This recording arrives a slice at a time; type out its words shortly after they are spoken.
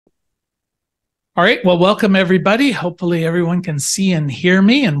All right. Well, welcome everybody. Hopefully everyone can see and hear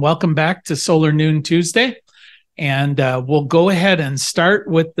me, and welcome back to Solar Noon Tuesday. And we'll go ahead and start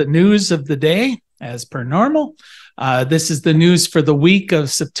with the news of the day as per normal. This is the news for the week of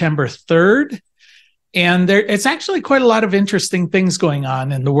September 3rd. And it's actually quite a lot of interesting things going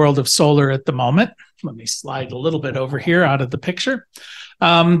on in the world of solar at the moment. Let me slide a little bit over here out of the picture.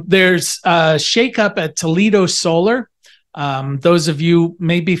 There's a shakeup at Toledo Solar. Those of you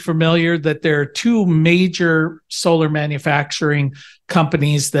may be familiar that there are two major solar manufacturing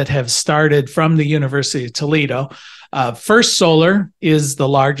companies that have started from the University of Toledo. First Solar is the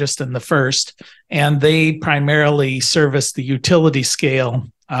largest and the first, and they primarily service the utility scale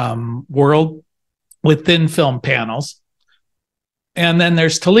world with thin film panels. And then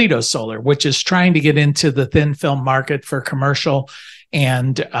there's Toledo Solar, which is trying to get into the thin film market for commercial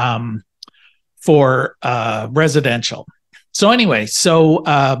and for residential. So anyway,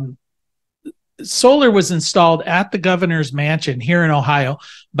 solar was installed at the governor's mansion here in Ohio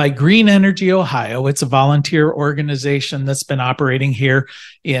by Green Energy Ohio. It's a volunteer organization that's been operating here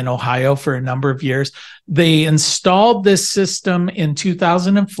in Ohio for a number of years. They installed this system in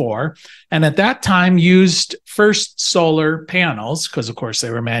 2004, and at that time used First Solar panels because, of course,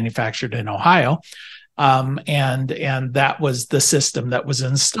 they were manufactured in Ohio. And that was the system that was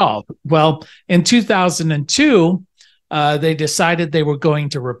installed. Well, in 2002, they decided they were going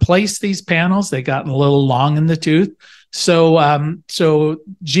to replace these panels. They gotten a little long in the tooth. So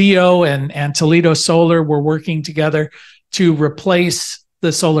Geo and Toledo Solar were working together to replace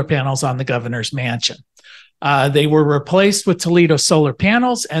the solar panels on the governor's mansion. They were replaced with Toledo Solar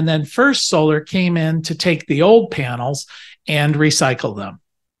panels, and then First Solar came in to take the old panels and recycle them.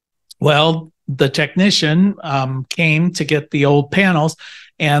 Well, the technician came to get the old panels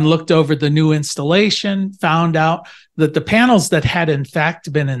and looked over the new installation, found out that the panels that had in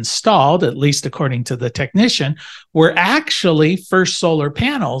fact been installed, at least according to the technician, were actually First Solar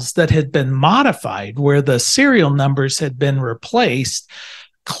panels that had been modified, where the serial numbers had been replaced,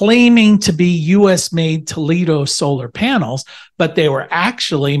 claiming to be US-made Toledo Solar panels, but they were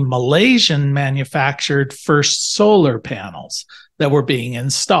actually Malaysian manufactured First Solar panels that were being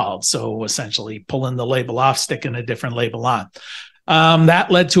installed. So essentially pulling the label off, sticking a different label on.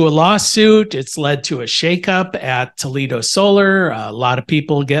 That led to a lawsuit. It's led to a shakeup at Toledo Solar. A lot of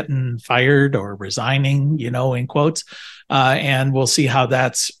people getting fired or resigning, in quotes. And we'll see how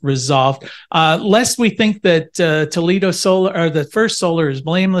that's resolved. Lest we think that Toledo Solar or the First Solar is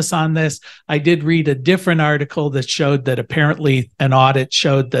blameless on this, I did read a different article that showed that apparently an audit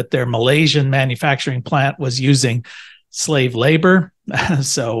showed that their Malaysian manufacturing plant was using slave labor.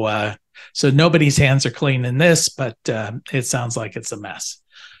 So nobody's hands are clean in this, but it sounds like it's a mess.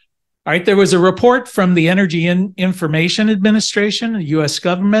 All right, there was a report from the Energy Information Administration, the U.S.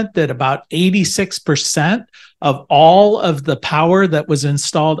 government, that about 86% of all of the power that was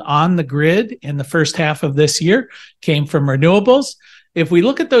installed on the grid in the first half of this year came from renewables. If we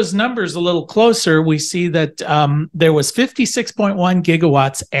look at those numbers a little closer, we see that there was 56.1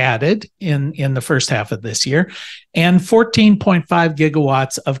 gigawatts added in the first half of this year, and 14.5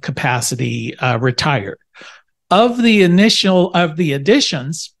 gigawatts of capacity retired. Of the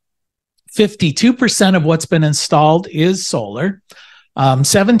additions, 52% of what's been installed is solar,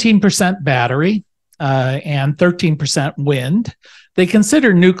 17% battery, and 13% wind. They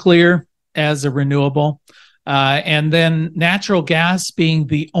consider nuclear as a renewable. And then natural gas being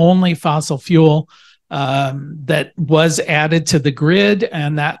the only fossil fuel that was added to the grid,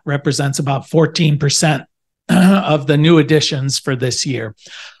 and that represents about 14% of the new additions for this year.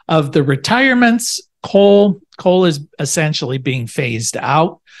 Of the retirements, coal is essentially being phased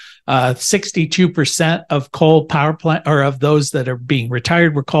out. 62% of coal power plant, or of those that are being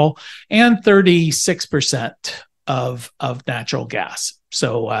retired, were coal, and 36% of natural gas.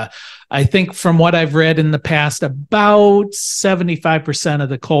 So I think from what I've read in the past, about 75% of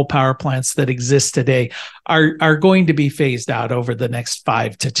the coal power plants that exist today are going to be phased out over the next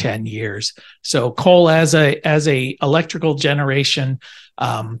 5 to 10 years. So coal as a electrical generation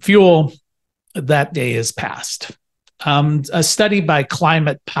fuel, that day is past. A study by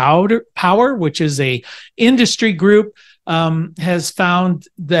Climate Power, which is a industry group, has found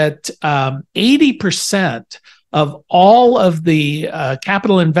that 80% of all of the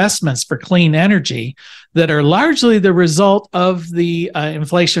capital investments for clean energy that are largely the result of the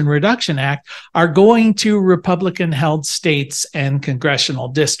Inflation Reduction Act are going to Republican-held states and congressional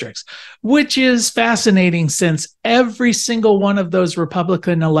districts, which is fascinating since every single one of those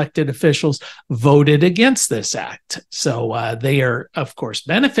Republican elected officials voted against this act. So they are, of course,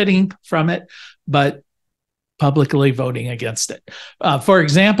 benefiting from it, but publicly voting against it. For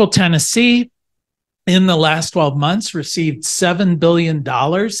example, Tennessee in the last 12 months received $7 billion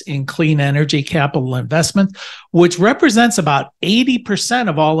in clean energy capital investment, which represents about 80%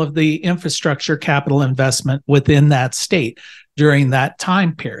 of all of the infrastructure capital investment within that state during that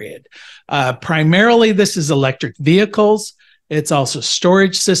time period. Primarily, this is electric vehicles. It's also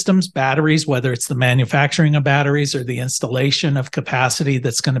storage systems, batteries, whether it's the manufacturing of batteries or the installation of capacity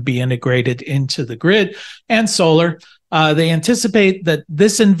that's going to be integrated into the grid, and solar. They anticipate that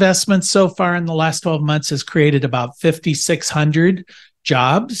this investment so far in the last 12 months has created about 5,600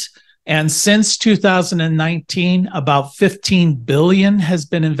 jobs. And since 2019, about $15 billion has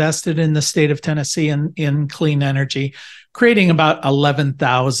been invested in the state of Tennessee in clean energy, creating about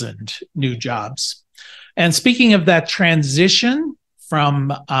 11,000 new jobs. And speaking of that transition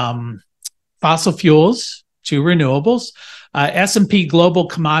from fossil fuels to renewables, S&P Global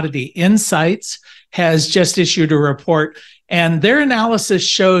Commodity Insights has just issued a report, and their analysis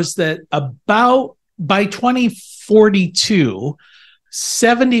shows that about by 2042,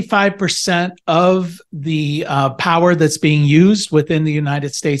 75% of the power that's being used within the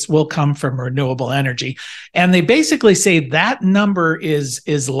United States will come from renewable energy. And they basically say that number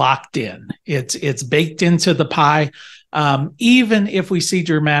is locked in. It's baked into the pie. Even if we see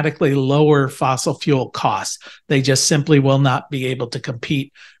dramatically lower fossil fuel costs, they just simply will not be able to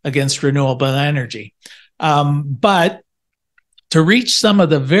compete against renewable energy. But to reach some of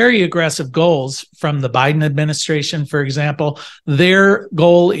the very aggressive goals from the Biden administration, for example, their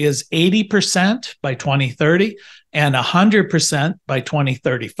goal is 80% by 2030 and 100% by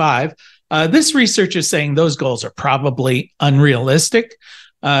 2035. This research is saying those goals are probably unrealistic,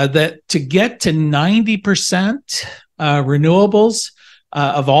 that to get to 90% renewables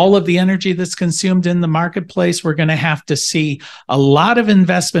of all of the energy that's consumed in the marketplace, we're going to have to see a lot of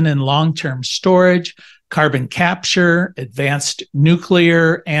investment in long-term storage, carbon capture, advanced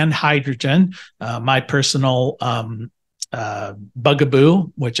nuclear, and hydrogen. My personal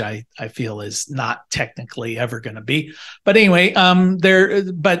bugaboo, which I feel is not technically ever going to be. But anyway,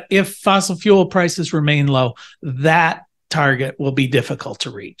 but if fossil fuel prices remain low, that target will be difficult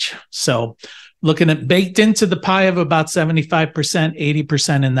to reach. So looking at baked into the pie of about 75%,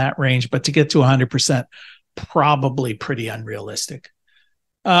 80% in that range, but to get to 100%, probably pretty unrealistic.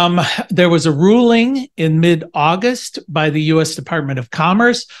 There was a ruling in mid-August by the U.S. Department of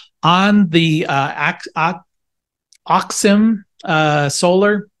Commerce on the Oxim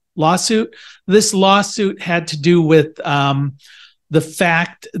solar lawsuit. This lawsuit had to do with the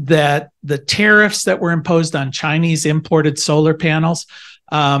fact that the tariffs that were imposed on Chinese imported solar panels,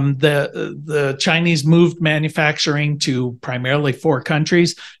 the Chinese moved manufacturing to primarily 4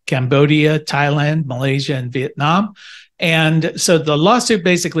 countries: Cambodia, Thailand, Malaysia, and Vietnam. And so the lawsuit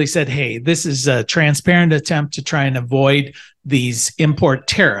basically said, hey, this is a transparent attempt to try and avoid these import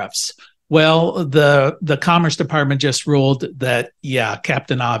tariffs. Well, the Commerce Department just ruled that, yeah,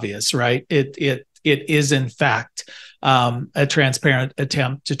 Captain Obvious, right? It is, in fact, a transparent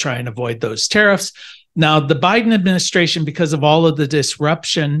attempt to try and avoid those tariffs. Now, the Biden administration, because of all of the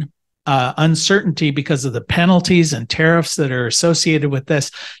disruption, uncertainty because of the penalties and tariffs that are associated with this,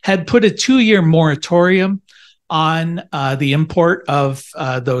 had put a 2-year moratorium on the import of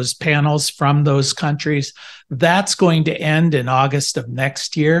those panels from those countries. That's going to end in August of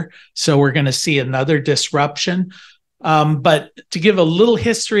next year. So we're going to see another disruption. But to give a little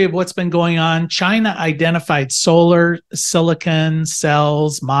history of what's been going on, China identified solar, silicon,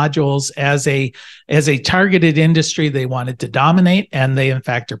 cells, modules as a targeted industry they wanted to dominate, and they, in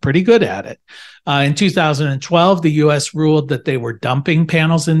fact, are pretty good at it. In 2012, the U.S. ruled that they were dumping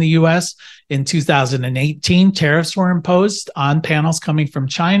panels in the U.S. In 2018, tariffs were imposed on panels coming from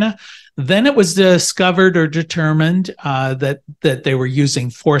China. Then it was discovered or determined that they were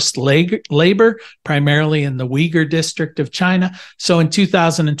using forced labor, primarily in the Uyghur district of China. So in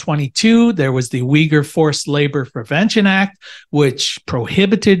 2022, there was the Uyghur Forced Labor Prevention Act, which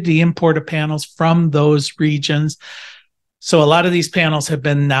prohibited the import of panels from those regions. So a lot of these panels have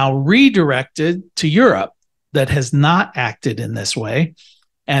been now redirected to Europe that has not acted in this way.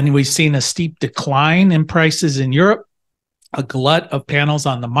 And we've seen a steep decline in prices in Europe, a glut of panels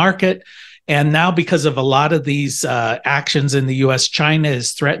on the market. And now, because of a lot of these actions in the U.S., China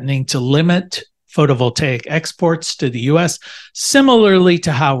is threatening to limit photovoltaic exports to the U.S., similarly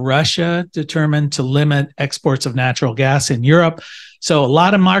to how Russia determined to limit exports of natural gas in Europe. So a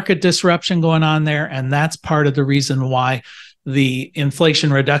lot of market disruption going on there, and that's part of the reason why the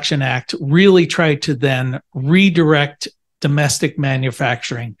Inflation Reduction Act really tried to then redirect domestic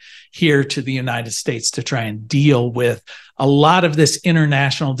manufacturing here to the United States to try and deal with a lot of this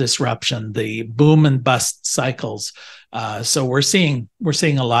international disruption, the boom and bust cycles So we're seeing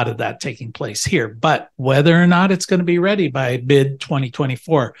a lot of that taking place here. But whether or not it's going to be ready by mid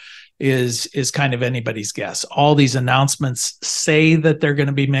 2024 is kind of anybody's guess. All these announcements say that they're going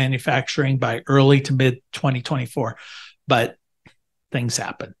to be manufacturing by early to mid 2024, but things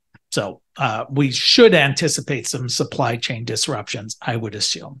happen. So we should anticipate some supply chain disruptions, I would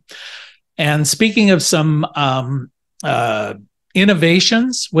assume. And speaking of some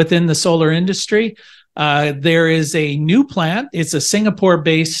innovations within the solar industry, there is a new plant. It's a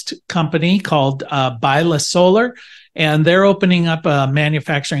Singapore-based company called Bila Solar, and they're opening up a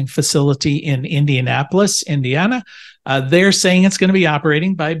manufacturing facility in Indianapolis, Indiana. They're saying it's going to be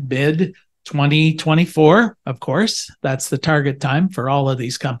operating by mid 2024. Of course, that's the target time for all of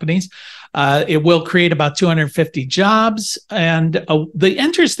these companies. It will create about 250 jobs. And the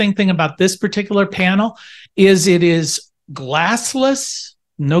interesting thing about this particular panel is it is glassless,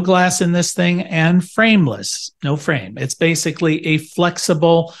 no glass in this thing, and frameless, no frame. It's basically a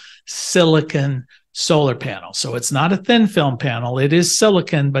flexible silicon solar panel. So it's not a thin film panel. It is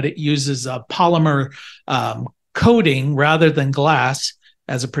silicon, but it uses a polymer coating rather than glass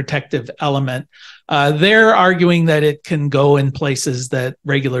as a protective element. They're arguing that it can go in places that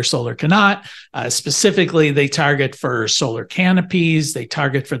regular solar cannot. Specifically, they target for solar canopies. They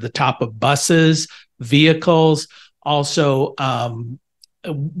target for the top of buses, vehicles, also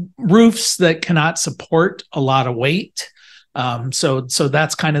roofs that cannot support a lot of weight. So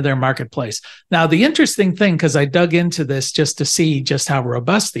that's kind of their marketplace. Now, the interesting thing, because I dug into this just to see just how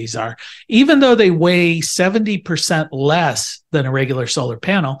robust these are, even though they weigh 70% less than a regular solar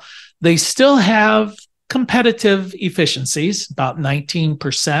panel, they still have competitive efficiencies, about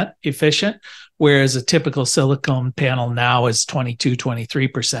 19% efficient, whereas a typical silicone panel now is 22,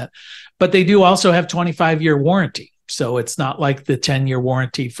 23%. But they do also have 25-year warranty. So it's not like the 10-year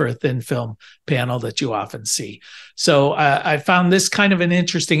warranty for a thin film panel that you often see. So I found this kind of an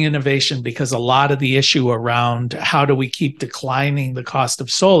interesting innovation because a lot of the issue around how do we keep declining the cost of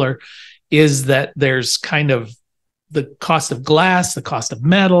solar is that there's kind of the cost of glass, the cost of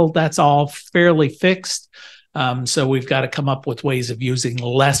metal, that's all fairly fixed. So we've got to come up with ways of using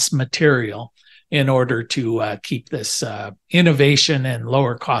less material in order to keep this innovation and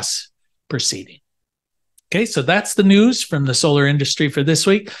lower costs proceeding. Okay, so that's the news from the solar industry for this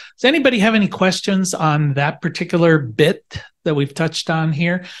week. Does anybody have any questions on that particular bit that we've touched on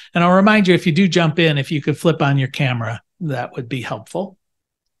here? And I'll remind you, if you do jump in, if you could flip on your camera, that would be helpful.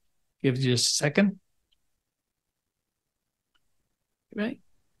 Give you just a second. Right.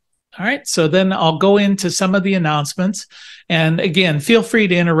 All right, so then I'll go into some of the announcements. And again, feel free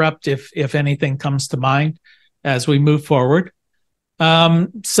to interrupt if anything comes to mind as we move forward.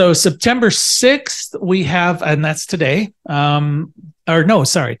 So September 6th, we have, and that's today, tomorrow.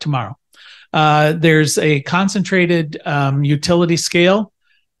 There's a concentrated utility scale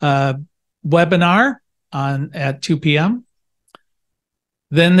webinar at 2 p.m.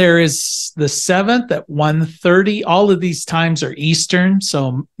 Then there is the 7th at 1:30. All of these times are Eastern,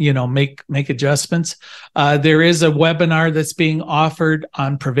 so make adjustments. There is a webinar that's being offered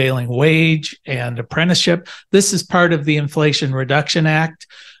on prevailing wage and apprenticeship. This is part of the Inflation Reduction Act,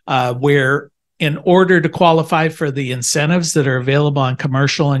 where in order to qualify for the incentives that are available on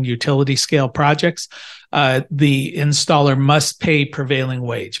commercial and utility scale projects, the installer must pay prevailing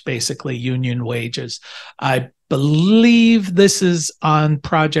wage, basically union wages. I believe this is on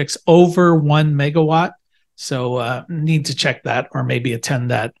projects over 1 megawatt. So need to check that or maybe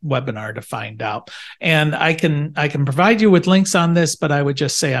attend that webinar to find out. And I can provide you with links on this, but I would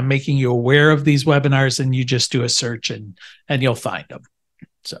just say I'm making you aware of these webinars and you just do a search and you'll find them.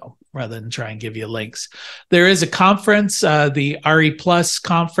 So rather than try and give you links. There is a conference, the RE Plus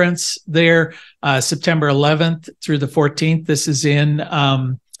conference there, September 11th through the 14th. This is in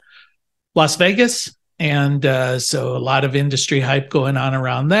Las Vegas. And so a lot of industry hype going on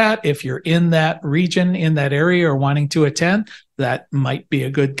around that. If you're in that region, in that area, or wanting to attend, that might be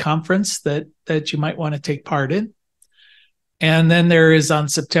a good conference that you might want to take part in. And then there is on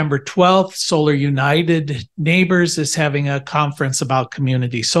September 12th, Solar United Neighbors is having a conference about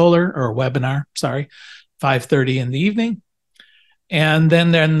community solar, or a webinar, 5:30 in the evening. And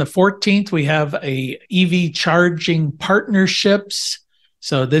then the 14th, we have a EV charging partnerships.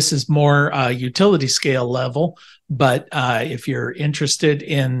 So this is more utility scale level, but if you're interested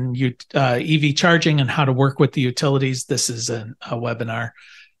in EV charging and how to work with the utilities, this is a webinar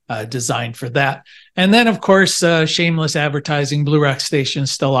designed for that. And then, of course, shameless advertising, Blue Rock Station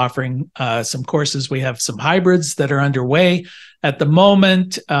is still offering some courses. We have some hybrids that are underway at the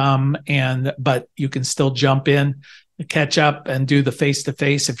moment, but you can still jump in. catch up and do the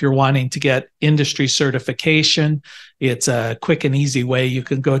face-to-face. If you're wanting to get industry certification, it's a quick and easy way. You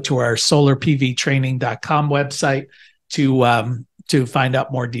can go to our solarpvtraining.com website to find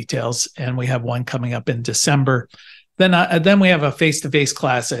out more details. And we have one coming up in December. Then we have a face-to-face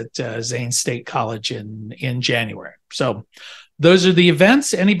class at Zane State College in January. So those are the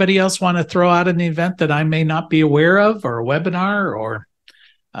events. Anybody else want to throw out an event that I may not be aware of, or a webinar, or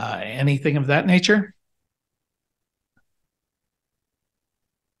anything of that nature?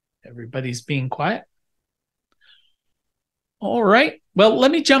 Everybody's being quiet. All right. Well,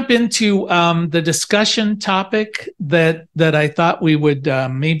 let me jump into the discussion topic that I thought we would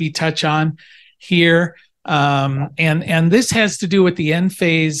maybe touch on here. And this has to do with the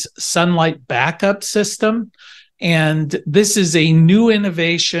Enphase sunlight backup system. And this is a new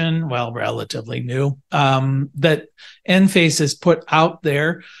innovation, well, relatively new, that Enphase has put out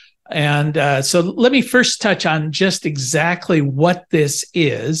there. And so let me first touch on just exactly what this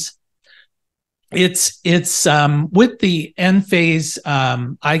is. It's with the Enphase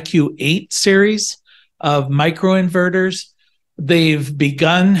IQ8 series of microinverters. They've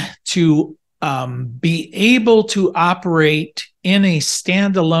begun to be able to operate in a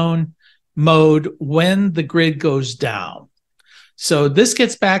standalone mode when the grid goes down. So this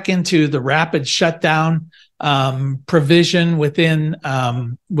gets back into the rapid shutdown provision within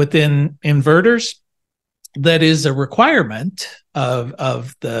inverters. That is a requirement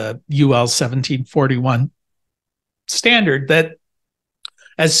of the UL 1741 standard, that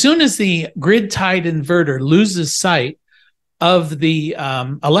as soon as the grid-tied inverter loses sight of the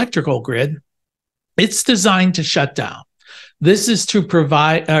electrical grid, it's designed to shut down. This is to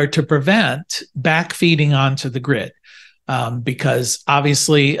provide or to prevent backfeeding onto the grid, because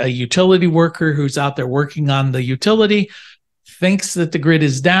obviously a utility worker who's out there working on the utility thinks that the grid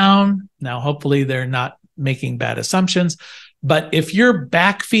is down. Now, hopefully they're not making bad assumptions, but if you're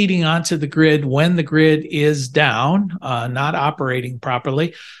backfeeding onto the grid when the grid is down, not operating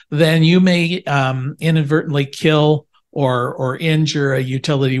properly, then you may inadvertently kill or injure a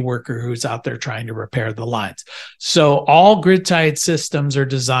utility worker who's out there trying to repair the lines. So all grid-tied systems are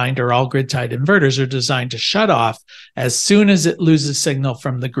designed, or all grid-tied inverters are designed to shut off as soon as it loses signal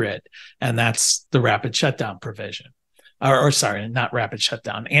from the grid. And that's the rapid shutdown provision. Or sorry, not rapid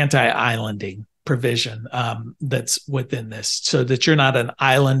shutdown, anti-islanding provision that's within this, so that you're not an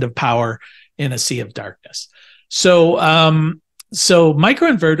island of power in a sea of darkness. So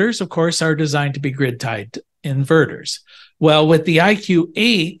microinverters, of course, are designed to be grid-tied inverters. Well, with the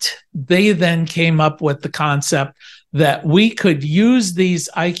IQ8, they then came up with the concept that we could use these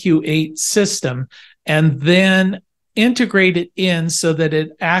IQ8 system and then integrate it in so that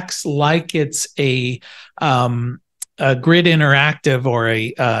it acts like it's a grid interactive, or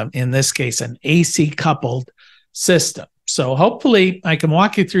in this case, an AC coupled system. So hopefully I can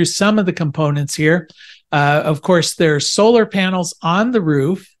walk you through some of the components here. Of course, there's solar panels on the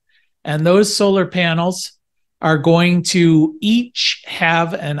roof, and those solar panels are going to each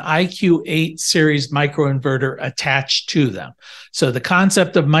have an IQ8 series microinverter attached to them. So the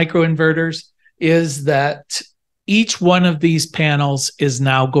concept of microinverters is that each one of these panels is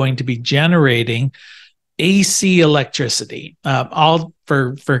now going to be generating AC electricity. All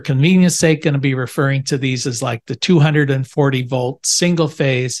for convenience sake, going to be referring to these as like the 240 volt single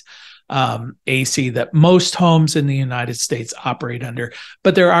phase AC that most homes in the United States operate under.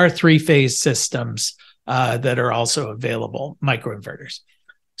 But there are three-phase systems that are also available, microinverters.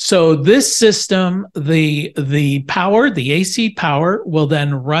 So this system, the power, the AC power, will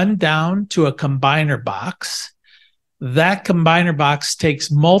then run down to a combiner box. That combiner box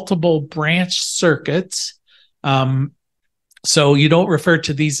takes multiple branch circuits. So you don't refer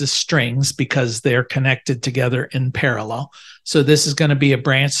to these as strings because they're connected together in parallel. So this is going to be a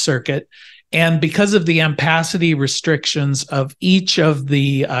branch circuit. And because of the ampacity restrictions of each of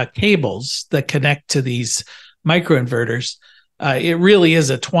the cables that connect to these microinverters, it really is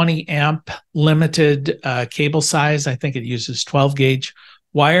a 20 amp limited cable size. I think it uses 12 gauge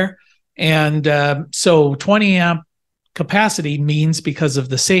wire. And so 20 amp capacity means, because of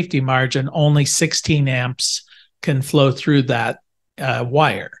the safety margin, only 16 amps can flow through that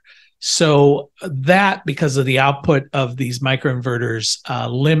wire. So that, because of the output of these microinverters,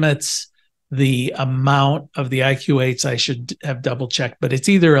 limits the amount of the IQ8s. I should have double checked, but it's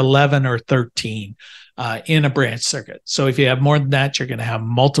either 11 or 13 in a branch circuit. So if you have more than that, you're going to have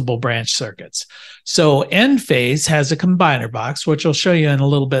multiple branch circuits. So Enphase has a combiner box, which I'll show you in a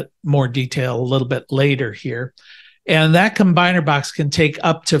little bit more detail a little bit later here. And that combiner box can take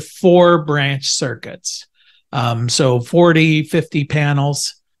up to 4 branch circuits. So 40, 50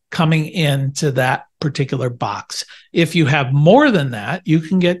 panels coming into that particular box. If you have more than that, you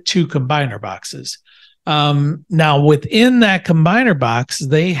can get 2 combiner boxes. Now, within that combiner box,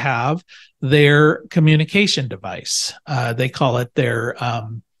 they have their communication device. They call it their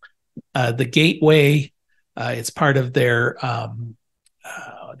the gateway. It's part of their.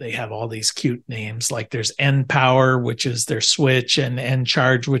 They have all these cute names, like there's N power, which is their switch, and N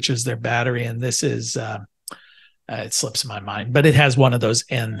charge, which is their battery, and this is. It slips my mind, but it has one of those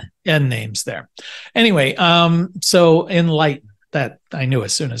N names there. Anyway, so Enlighten, that I knew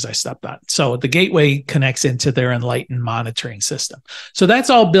as soon as I stepped on. So the gateway connects into their Enlighten monitoring system. So that's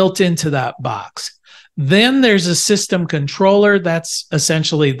all built into that box. Then there's a system controller. That's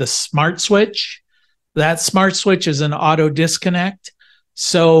essentially the smart switch. That smart switch is an auto disconnect.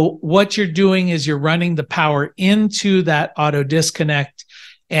 So what you're doing is you're running the power into that auto disconnect,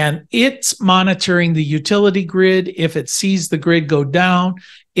 and it's monitoring the utility grid. If it sees the grid go down,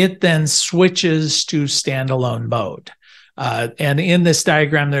 it then switches to standalone mode. And in this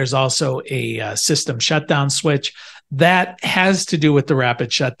diagram, there's also a system shutdown switch that has to do with the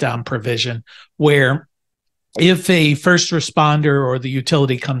rapid shutdown provision, where if a first responder or the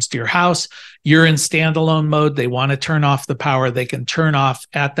utility comes to your house, you're in standalone mode, they want to turn off the power, they can turn off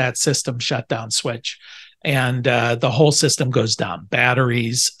at that system shutdown switch. And the whole system goes down.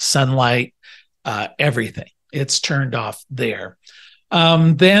 Batteries, sunlight, everything. It's turned off there.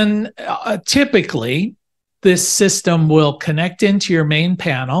 Then typically, this system will connect into your main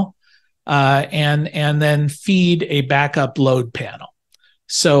panel and then feed a backup load panel.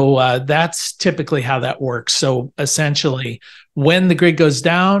 So that's typically how that works. So essentially, when the grid goes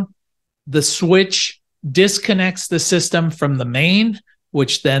down, the switch disconnects the system from the main,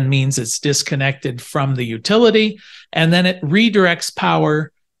 which then means it's disconnected from the utility, and then it redirects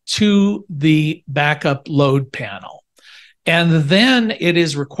power to the backup load panel. And then it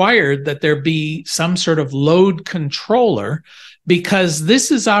is required that there be some sort of load controller, because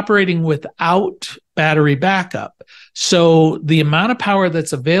this is operating without battery backup. So the amount of power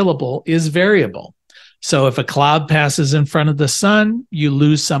that's available is variable. So if a cloud passes in front of the sun, you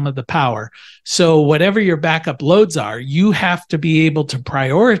lose some of the power. So whatever your backup loads are, you have to be able to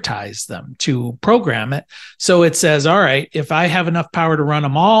prioritize them, to program it. So it says, all right, if I have enough power to run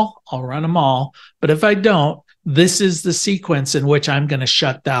them all, I'll run them all. But if I don't, this is the sequence in which I'm going to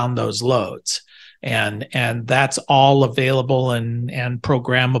shut down those loads. And that's all available and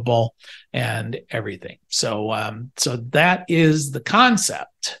programmable and everything. So that is the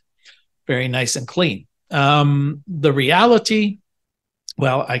concept. Very nice and clean. The reality,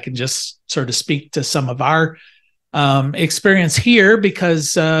 well, I can just sort of speak to some of our experience here,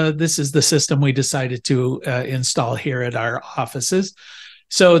 because this is the system we decided to install here at our offices.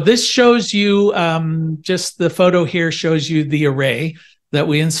 So this shows you, just the photo here shows you the array that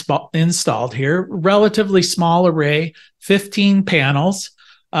we installed here. Relatively small array, 15 panels.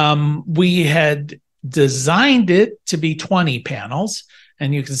 We had designed it to be 20 panels,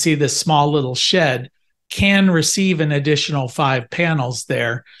 and you can see this small little shed can receive an additional 5 panels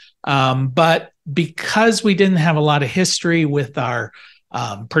there. But because we didn't have a lot of history with our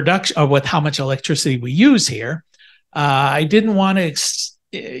production, or with how much electricity we use here, I didn't want to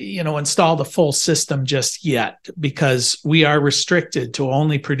install the full system just yet, because we are restricted to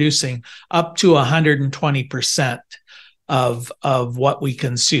only producing up to 120% of what we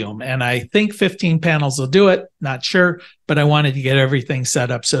consume. And I think 15 panels will do it, not sure, but I wanted to get everything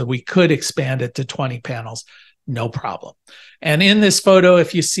set up so we could expand it to 20 panels, no problem. And in this photo,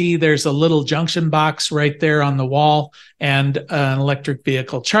 if you see, there's a little junction box right there on the wall and an electric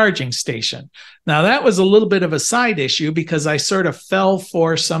vehicle charging station. Now, that was a little bit of a side issue, because I sort of fell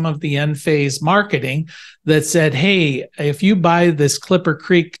for some of the Enphase marketing that said, hey, if you buy this Clipper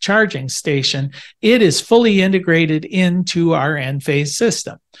Creek charging station, it is fully integrated into our Enphase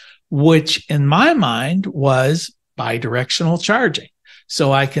system, which in my mind was bidirectional charging.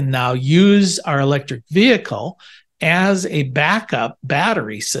 So I can now use our electric vehicle as a backup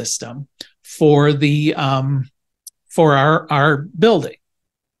battery system for the for our building.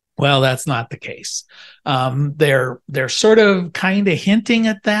 Well, that's not the case. They're sort of kind of hinting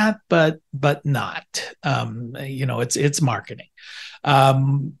at that, but not. It's marketing.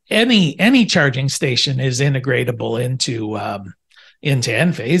 Any charging station is integratable into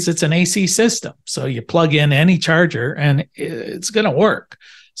Enphase. It's an AC system, so you plug in any charger and it's going to work.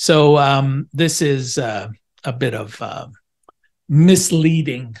 So this is a bit of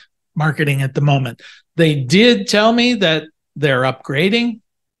misleading marketing at the moment. They did tell me that they're upgrading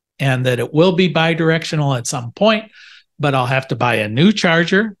and that it will be bidirectional at some point, but I'll have to buy a new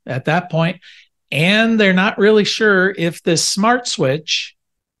charger at that point. And they're not really sure if this smart switch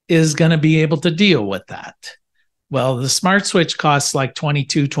is going to be able to deal with that. Well, the smart switch costs like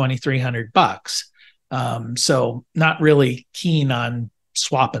 $2,200-$2,300. So not really keen on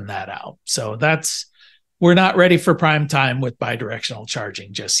swapping that out. So we're not ready for prime time with bidirectional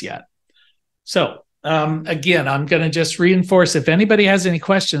charging just yet. So again, I'm going to just reinforce, if anybody has any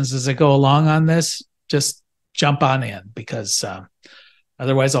questions as I go along on this, just jump on in, because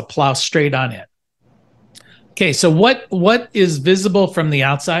otherwise I'll plow straight on in. Okay, so what is visible from the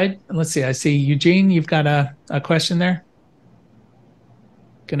outside? Let's see, I see Eugene, you've got a question there.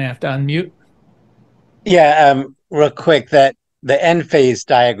 Gonna have to unmute. Yeah, real quick, that the Enphase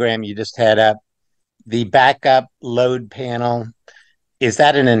diagram you just had up, the backup load panel, is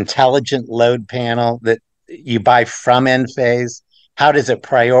that an intelligent load panel that you buy from Enphase? How does it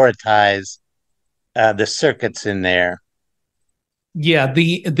prioritize the circuits in there? Yeah,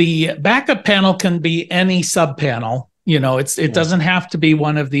 the backup panel can be any sub panel. It doesn't have to be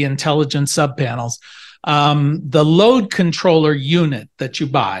one of the intelligent sub panels. The load controller unit that you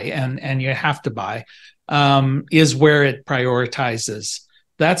buy and you have to buy is where it prioritizes.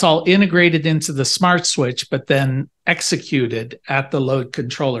 That's all integrated into the smart switch, but then executed at the load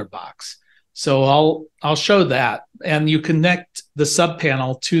controller box. So I'll show that, and you connect the sub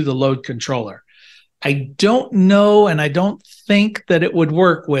panel to the load controller. I don't know, and I don't think that it would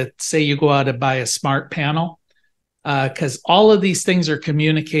work with, say, you go out and buy a smart panel, because all of these things are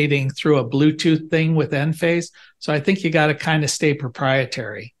communicating through a Bluetooth thing with Enphase. So I think you got to kind of stay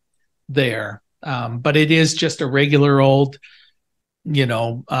proprietary there. But it is just a regular old,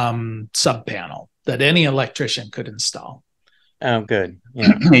 sub panel that any electrician could install. Oh, good.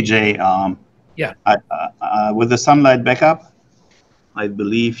 Yeah. Hey, Jay. Yeah. With the sunlight backup, I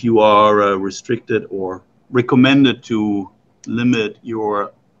believe you are restricted or recommended to limit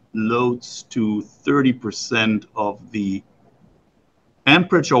your loads to 30% of the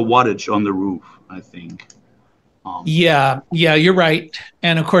amperage or wattage on the roof, I think. Yeah, you're right.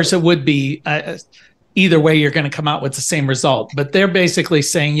 And of course, it would be either way, you're going to come out with the same result. But they're basically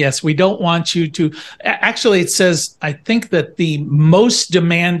saying, yes, we don't want you to. Actually, it says, I think that the most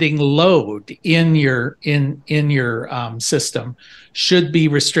demanding load in your system should be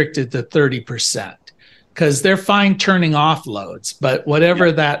restricted to 30%, because they're fine turning off loads, but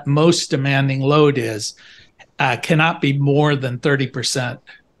whatever that most demanding load is cannot be more than 30%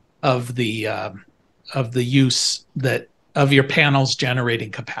 of the use of your panel's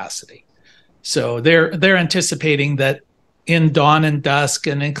generating capacity. So they're anticipating that in dawn and dusk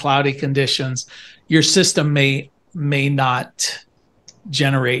and in cloudy conditions, your system may not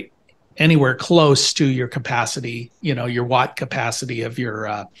generate anywhere close to your capacity, your watt capacity of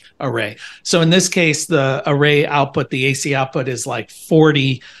your array. So in this case, the array output, the AC output, is like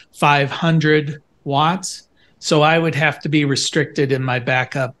 4,500 watts. So I would have to be restricted in my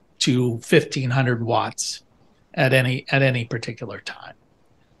backup to 1,500 watts at any particular time.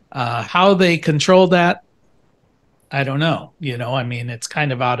 How they control that, I don't know. It's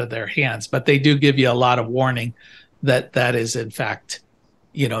kind of out of their hands, but they do give you a lot of warning that is in fact,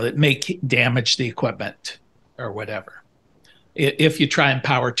 that may damage the equipment or whatever, if you try and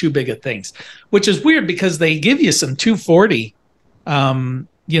power too big of things, which is weird because they give you some 240.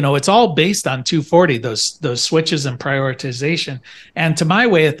 It's all based on 240, those switches and prioritization. And to my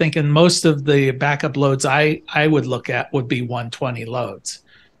way of thinking, most of the backup loads I would look at would be 120 loads.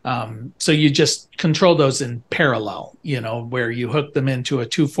 So you just control those in parallel, where you hook them into a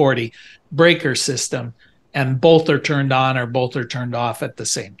 240 breaker system and both are turned on or both are turned off at the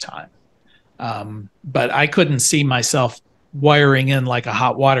same time. But I couldn't see myself wiring in like a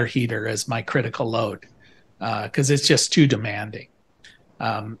hot water heater as my critical load, because it's just too demanding.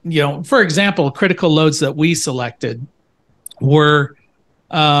 For example, critical loads that we selected were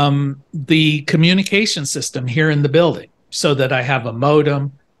the communication system here in the building, so that I have a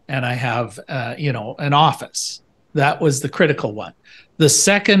modem and I have, an office. That was the critical one. The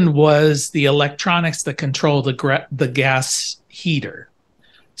second was the electronics that control the gas heater.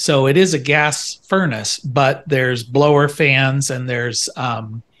 So it is a gas furnace, but there's blower fans and there's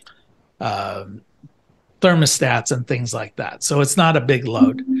thermostats and things like that. So it's not a big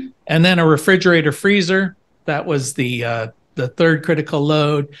load. And then a refrigerator freezer, that was the third critical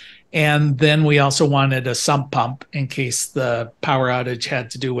load. And then we also wanted a sump pump in case the power outage had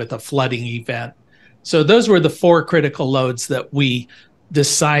to do with a flooding event. So those were the four critical loads that we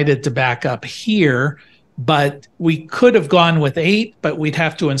decided to back up here, but we could have gone with 8, but we'd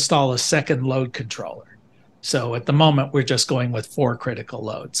have to install a second load controller. So at the moment, we're just going with 4 critical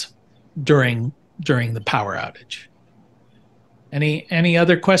loads during the power outage. Any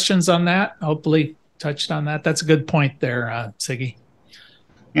other questions on that? Hopefully touched on that. That's a good point there, Siggy.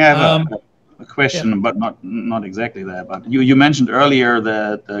 Yeah, I have Um, a yeah, question, but not exactly that. But you mentioned earlier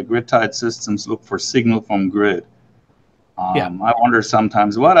that grid-tied systems look for signal from grid. yeah. I wonder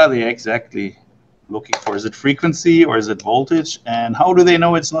sometimes, what are they exactly looking for? Is it frequency or is it voltage? And how do they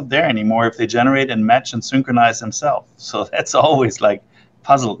know it's not there anymore if they generate and match and synchronize themselves? So that's always like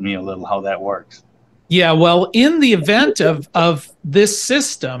puzzled me a little how that works. Yeah, well, in the event of this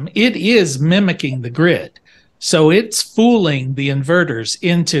system, it is mimicking the grid. So it's fooling the inverters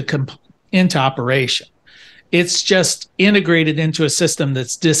into operation. It's just integrated into a system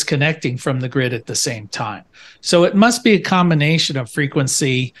that's disconnecting from the grid at the same time. So it must be a combination of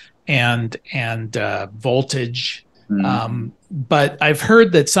frequency and voltage. But I've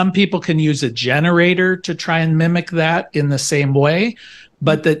heard that some people can use a generator to try and mimic that in the same way,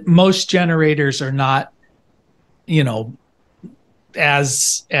 but that most generators are not, you know,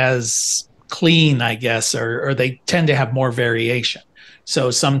 as clean, I guess, or they tend to have more variation. So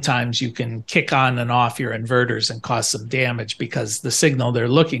sometimes you can kick on and off your inverters and cause some damage because the signal they're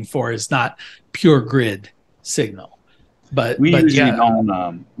looking for is not pure grid signal. But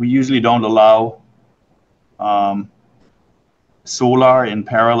yeah, We usually don't allow um, solar in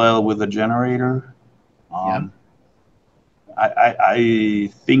parallel with a generator. yeah, Um, I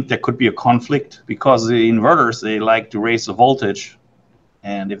think there could be a conflict because the inverters, they like to raise the voltage,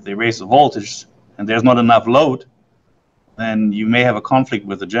 and if they raise the voltage and there's not enough load, then you may have a conflict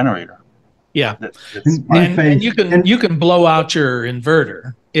with the generator. yeah. That's And you can blow out your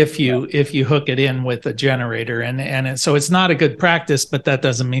inverter if you hook it in with a generator, so it's not a good practice, but that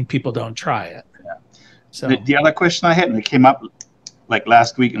doesn't mean people don't try it. Yeah. So the other question I had, and it came up like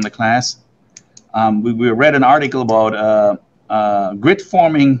last week in the class, we read an article about grid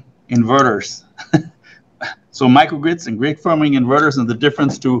forming inverters. So microgrids and grid forming inverters and the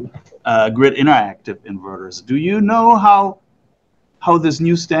difference to grid interactive inverters. Do you know how this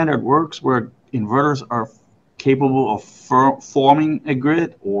new standard works, where inverters are capable of forming a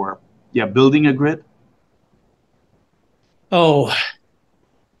grid or building a grid? oh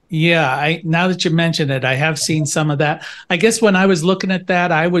yeah, now that you mention it, I have seen some of that. I guess when I was looking at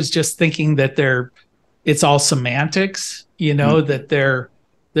that, I was just thinking that it's all semantics, that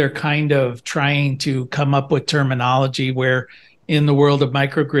they're kind of trying to come up with terminology where in the world of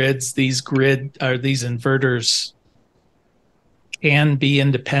microgrids, these inverters can be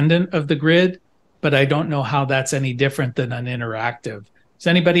independent of the grid, but I don't know how that's any different than an interactive. Does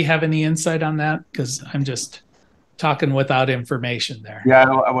anybody have any insight on that? Because I'm just talking without information there. Yeah,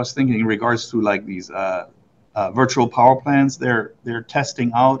 I was thinking in regards to like these virtual power plants. They're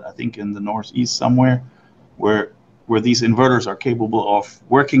testing out, I think, in the Northeast somewhere, where these inverters are capable of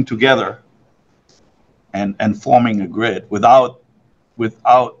working together and forming a grid without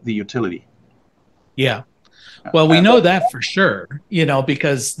the utility. Yeah. Well, we know that for sure,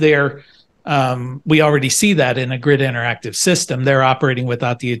 because we already see that in a grid interactive system. They're operating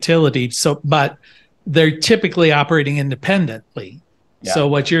without the utility. But they're typically operating independently. Yeah. So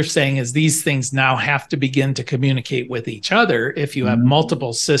what you're saying is these things now have to begin to communicate with each other if you have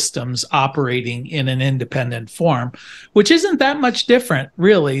multiple systems operating in an independent form, which isn't that much different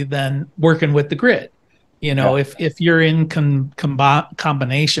really than working with the grid. If you're in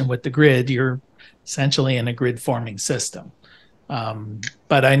combination with the grid, you're essentially in a grid forming system.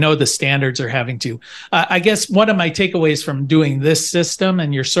 But I know the standards are having to. I guess one of my takeaways from doing this system,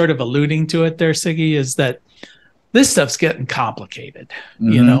 and you're sort of alluding to it there, Siggy, is that this stuff's getting complicated.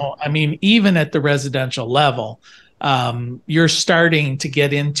 I mean, even at the residential level, you're starting to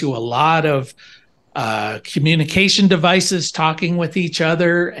get into a lot of communication devices talking with each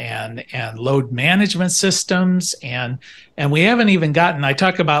other and load management systems. And we haven't even gotten, I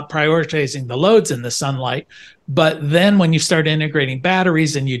talk about prioritizing the loads in the sunlight, but then when you start integrating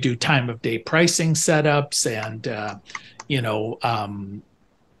batteries and you do time of day pricing setups and,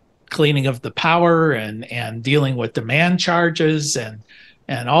 cleaning of the power and dealing with demand charges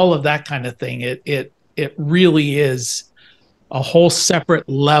and all of that kind of thing, it really is a whole separate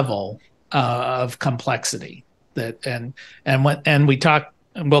level of complexity and we talk,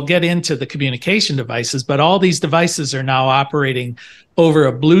 and we'll get into the communication devices, but all these devices are now operating over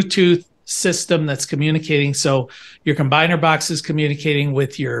a Bluetooth system that's communicating. So your combiner box is communicating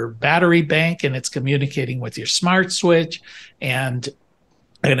with your battery bank, and it's communicating with your smart switch, and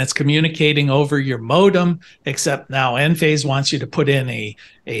it's communicating over your modem, except now Enphase wants you to put in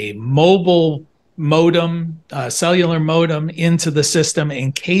a mobile modem, cellular modem into the system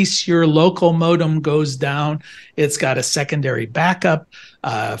in case your local modem goes down. It's got a secondary backup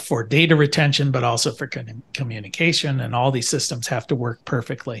for data retention, but also for communication. And all these systems have to work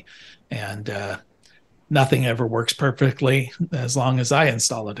perfectly. And nothing ever works perfectly as long as I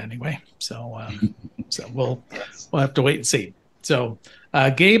install it anyway. So we'll have to wait and see. So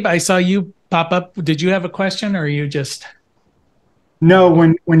Gabe, I saw you pop up. Did you have a question, or are you just? No,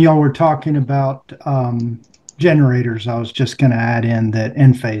 when y'all were talking about generators, I was just going to add in that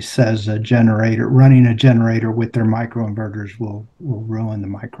Enphase says running a generator with their microinverters will ruin the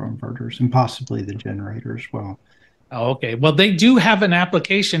microinverters and possibly the generator as well. Oh, okay. Well, they do have an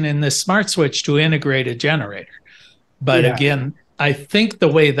application in this smart switch to integrate a generator. But again, I think the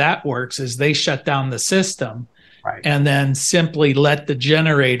way that works is they shut down the system and then simply let the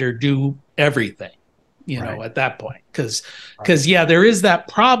generator do everything, at that point. Because there is that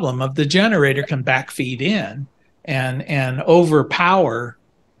problem of the generator can backfeed in and overpower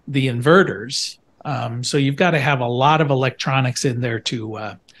the inverters. So you've got to have a lot of electronics in there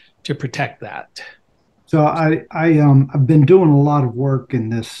to protect that. So I've been doing a lot of work in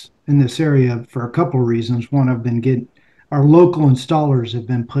this area for a couple of reasons. One, our local installers have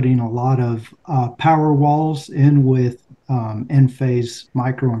been putting a lot of power walls in with Enphase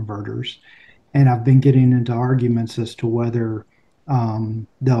microinverters, and I've been getting into arguments as to whether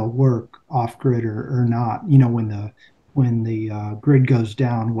they'll work off grid or not. When the grid goes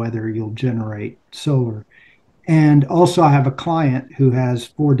down, whether you'll generate solar. And also, I have a client who has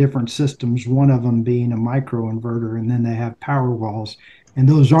 4 different systems, one of them being a microinverter, and then they have power walls, and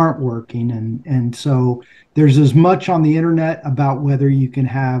those aren't working. And so there's as much on the internet about whether you can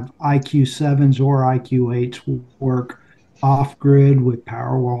have IQ7s or IQ8s work off grid with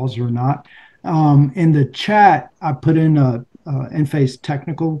power walls or not. In the chat, I put in a Enphase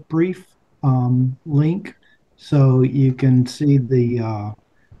technical brief link, so you can see the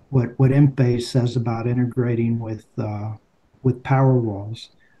what Enphase says about integrating with power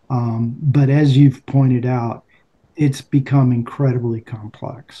walls. But as you've pointed out, it's become incredibly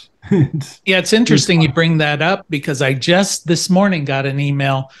complex. It's interesting you bring that up, because I just this morning got an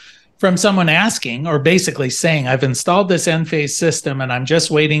email from someone asking, or basically saying, I've installed this Enphase system and I'm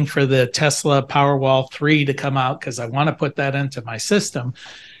just waiting for the Tesla Powerwall 3 to come out because I want to put that into my system.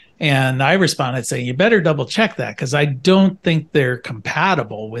 And I responded saying, you better double check that, because I don't think they're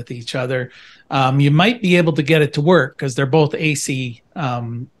compatible with each other. You might be able to get it to work because they're both AC,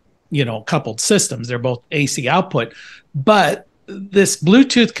 coupled systems. They're both AC output. But this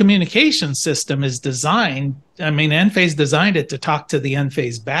Bluetooth communication system is designed, Enphase designed it to talk to the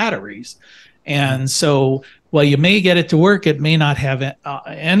Enphase batteries. And so while you may get it to work, it may not have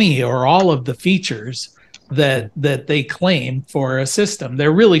any or all of the features that they claim for a system.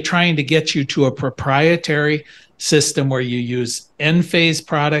 They're really trying to get you to a proprietary system where you use Enphase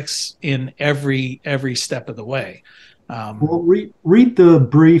products in every step of the way. Well, read the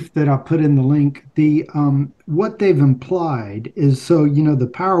brief that I put in the link. What they've implied is,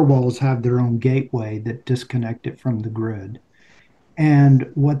 the power walls have their own gateway that disconnect it from the grid. And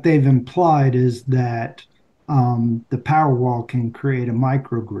what they've implied is that the power wall can create a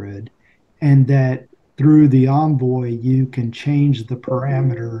microgrid, and that through the Envoy, you can change the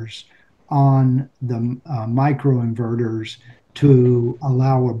parameters on the microinverters to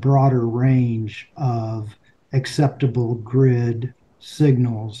allow a broader range of acceptable grid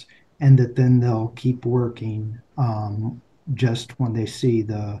signals, and that then they'll keep working just when they see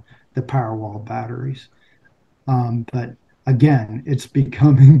the Powerwall batteries. But again, it's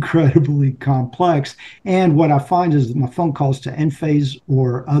become incredibly complex. And what I find is my phone calls to Enphase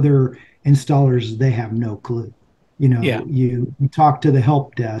or other installers, they have no clue. You talk to the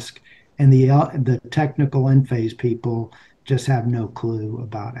help desk, and the technical Enphase people just have no clue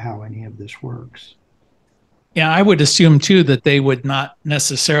about how any of this works. Yeah, I would assume too that they would not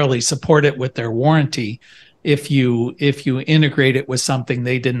necessarily support it with their warranty if you integrate it with something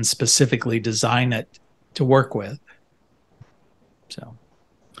they didn't specifically design it to work with. So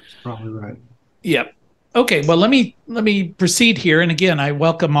that's probably right. Yep. Okay, well, let me proceed here, and again, I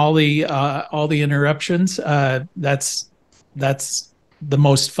welcome all the interruptions. That's the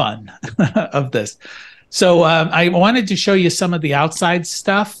most fun of this. So I wanted to show you some of the outside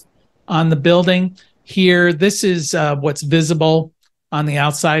stuff on the building here. This is what's visible on the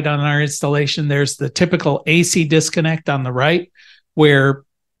outside on our installation. There's the typical AC disconnect on the right, where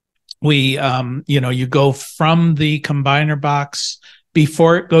we you go from the combiner box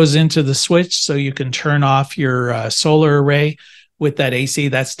before it goes into the switch, so you can turn off your solar array with that AC.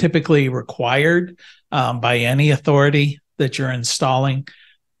 That's typically required by any authority that you're installing.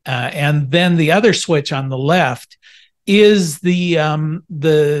 And then the other switch on the left is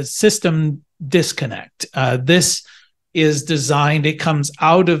the system disconnect. This is designed, it comes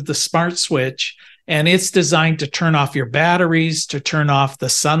out of the smart switch and it's designed to turn off your batteries, to turn off the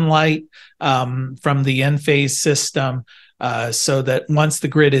sunlight from the Enphase system, so that once the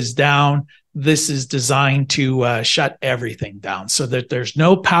grid is down, this is designed to shut everything down so that there's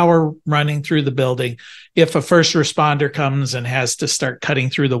no power running through the building. If a first responder comes and has to start cutting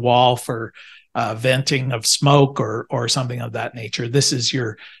through the wall for venting of smoke or something of that nature, this is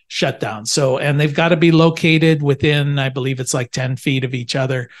your shutdown. So, and they've got to be located within, I believe it's like 10 feet of each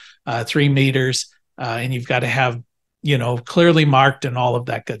other, 3 meters, and you've got to have, clearly marked and all of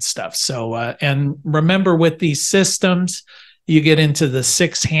that good stuff. So, and remember, with these systems, you get into the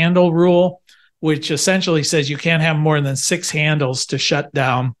 6 handle rule, which essentially says you can't have more than 6 handles to shut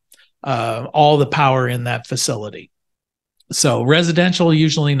down all the power in that facility. So residential,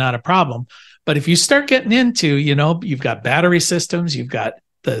 usually not a problem. But if you start getting into, you've got battery systems, you've got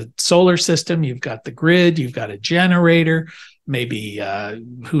the solar system, you've got the grid, you've got a generator, maybe,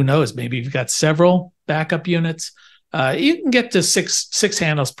 who knows, maybe you've got several backup units. You can get to six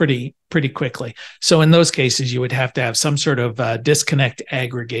handles pretty quickly. So in those cases, you would have to have some sort of disconnect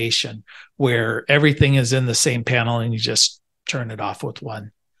aggregation where everything is in the same panel and you just turn it off with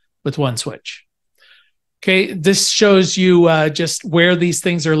one switch. Okay, this shows you just where these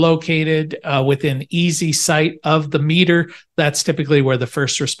things are located within easy sight of the meter. That's typically where the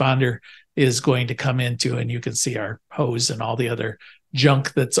first responder is going to come into, and you can see our hose and all the other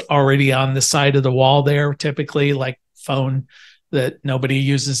junk that's already on the side of the wall there, typically, like phone that nobody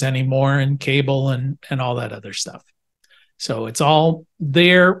uses anymore, and cable and all that other stuff. So it's all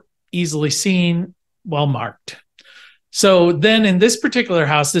there, easily seen, well marked. So then in this particular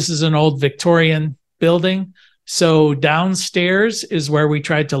house, this is an old Victorian building. So downstairs is where we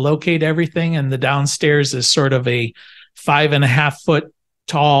tried to locate everything, and the downstairs is sort of a 5.5 foot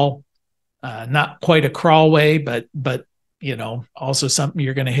tall, not quite a crawlway, but also something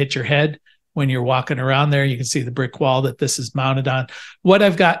you're going to hit your head when you're walking around there. You can see the brick wall that this is mounted on. What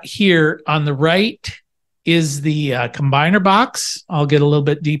I've got here on the right is the combiner box. I'll get a little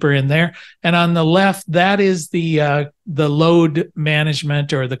bit deeper in there. And on the left, that is the load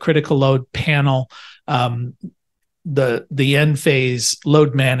management or the critical load panel, the Enphase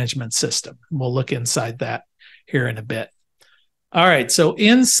load management system. We'll look inside that here in a bit. All right, so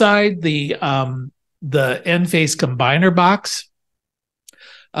inside the Enphase combiner box,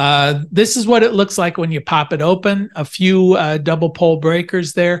 this is what it looks like when you pop it open. A few double pole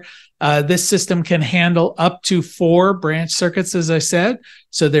breakers there. This system can handle up to 4 branch circuits, as I said.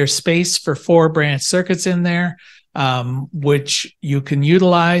 So there's space for 4 branch circuits in there, which you can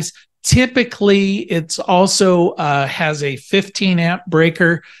utilize. Typically, it's also has a 15 amp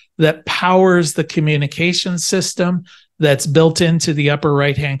breaker that powers the communication system that's built into the upper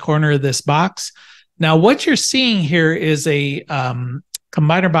right-hand corner of this box. Now, what you're seeing here is a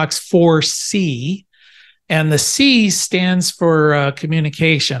combiner box 4C, and the C stands for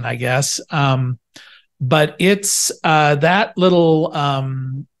communication, I guess. But it's that little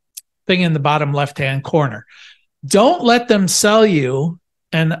thing in the bottom left-hand corner. Don't let them sell you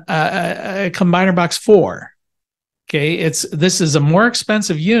a combiner box 4. Okay, this is a more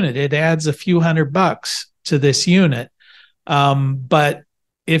expensive unit. It adds a few $100 to this unit. But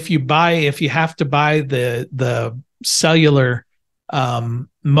if you have to buy the cellular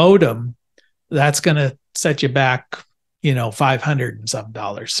modem, that's going to set you back, $500 and some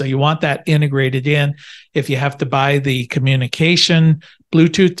dollars. So you want that integrated in. If you have to buy the communication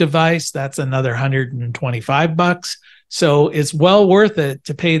Bluetooth device, that's another $125. So it's well worth it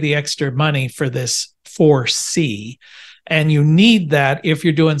to pay the extra money for this 4C. And you need that if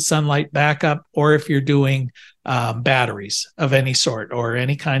you're doing sunlight backup or if you're doing batteries of any sort or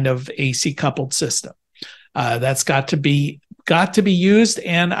any kind of AC coupled system. That's got to be used.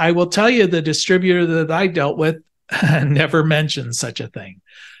 And I will tell you, the distributor that I dealt with never mentioned such a thing.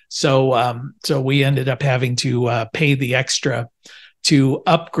 So we ended up having to pay the extra to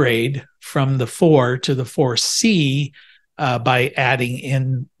upgrade from the 4 to the 4C by adding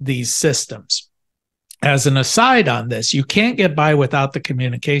in these systems. As an aside on this, you can't get by without the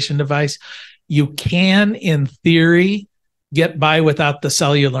communication device. You can, in theory, get by without the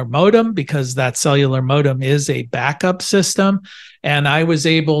cellular modem because that cellular modem is a backup system. And I was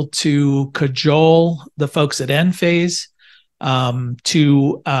able to cajole the folks at Enphase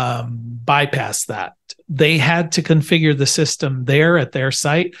to bypass that. They had to configure the system there at their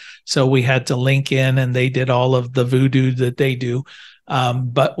site. So we had to link in and they did all of the voodoo that they do.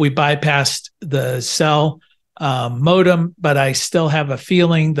 But we bypassed the cell modem, but I still have a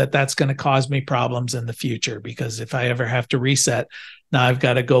feeling that that's going to cause me problems in the future, because if I ever have to reset, now I've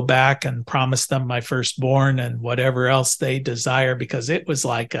got to go back and promise them my firstborn and whatever else they desire, because it was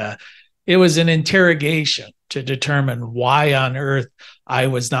like a It was an interrogation to determine why on earth I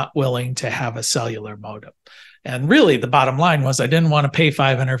was not willing to have a cellular modem. And really, the bottom line was I didn't want to pay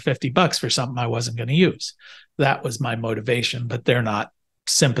 $550 for something I wasn't going to use. That was my motivation, but they're not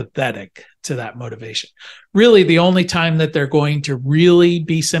sympathetic to that motivation. Really, the only time that they're going to really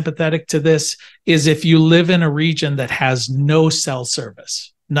be sympathetic to this is if you live in a region that has no cell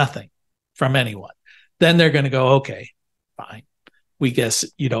service, nothing from anyone. Then they're going to go, okay, fine. We guess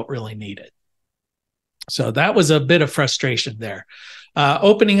you don't really need it. So that was a bit of frustration there.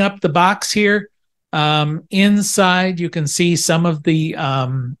 Opening up the box here, inside you can see some of the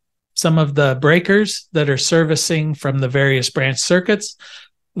breakers that are servicing from the various branch circuits.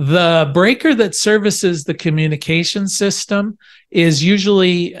 The breaker that services the communication system is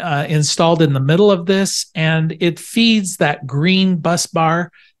usually installed in the middle of this, and it feeds that green bus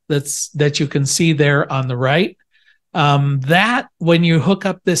bar that you can see there on the right. That when you hook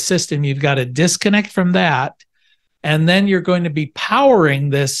up this system, you've got to disconnect from that, and then you're going to be powering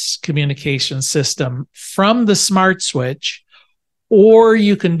this communication system from the smart switch, or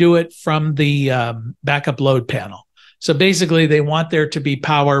you can do it from the backup load panel. So basically, they want there to be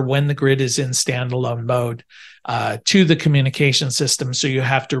power when the grid is in standalone mode to the communication system. So you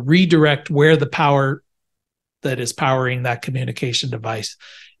have to redirect where the power that is powering that communication device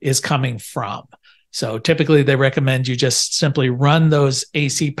is coming from. So typically, they recommend you just simply run those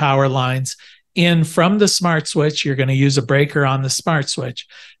AC power lines in from the smart switch. You're going to use a breaker on the smart switch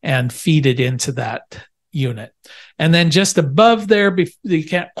and feed it into that unit. And then just above there, you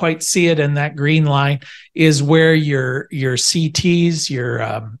can't quite see it in that green line, is where your CTs,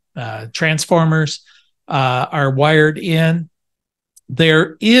 your transformers are wired in.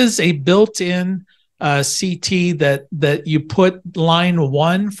 There is a built-in CT that you put line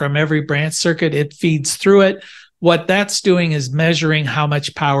 1 from every branch circuit. It feeds through it. What that's doing is measuring how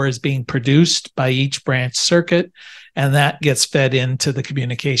much power is being produced by each branch circuit, and that gets fed into the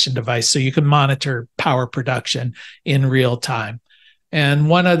communication device so you can monitor power production in real time. And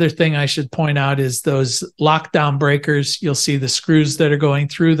one other thing I should point out is those lockdown breakers. You'll see the screws that are going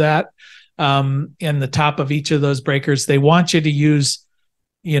through that in the top of each of those breakers. They want you to use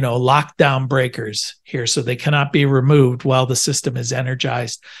lockdown breakers here, so they cannot be removed while the system is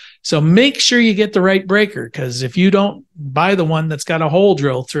energized. So make sure you get the right breaker, because if you don't buy the one that's got a hole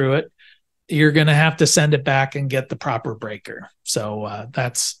drilled through it, you're going to have to send it back and get the proper breaker. So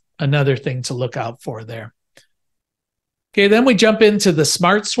that's another thing to look out for there. Okay, then we jump into the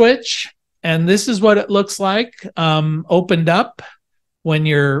smart switch, and this is what it looks like opened up when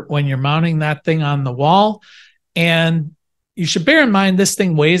you're mounting that thing on the wall. And you should bear in mind this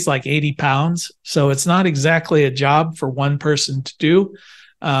thing weighs like 80 pounds, so it's not exactly a job for one person to do.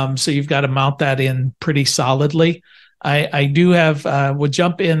 So you've got to mount that in pretty solidly. I do have, we'll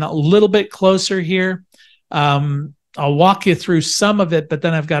jump in a little bit closer here. I'll walk you through some of it, but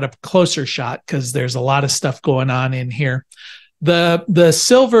then I've got a closer shot because there's a lot of stuff going on in here. The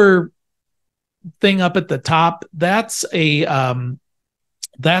silver thing up at the top, that's the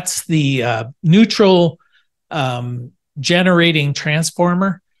neutral generating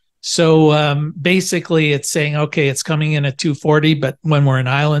transformer. So basically it's saying, okay, it's coming in at 240, but when we're in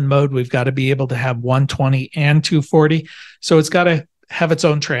island mode, we've got to be able to have 120 and 240. So it's got to have its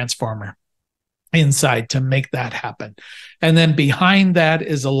own transformer inside to make that happen. And then behind that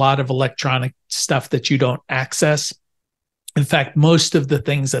is a lot of electronic stuff that you don't access. In fact, most of the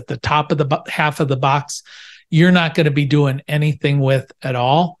things at the top of the half of the box, you're not going to be doing anything with at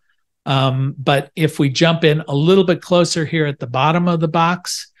all. But if we jump in a little bit closer here at the bottom of the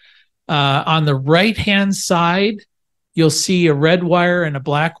box, on the right-hand side, you'll see a red wire and a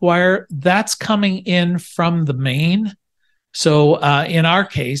black wire. That's coming in from the main. So in our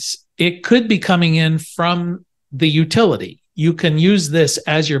case, it could be coming in from the utility. You can use this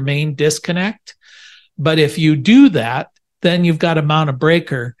as your main disconnect. But if you do that, then you've got to mount a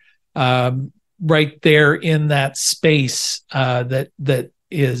breaker right there in that space that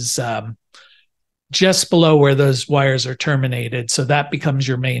is just below where those wires are terminated. So that becomes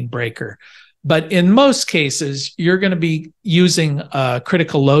your main breaker. But in most cases, you're going to be using a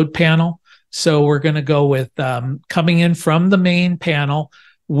critical load panel. So we're going to go with coming in from the main panel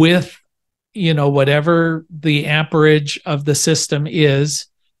with, whatever the amperage of the system is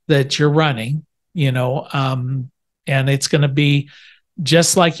that you're running, and it's going to be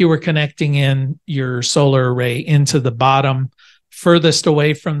just like you were connecting in your solar array into the bottom, furthest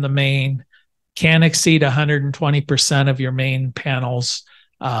away from the main, can exceed 120% of your main panel's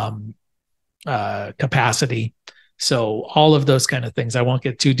capacity. So all of those kind of things. I won't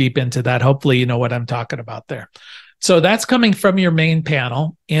get too deep into that. Hopefully you know what I'm talking about there. So that's coming from your main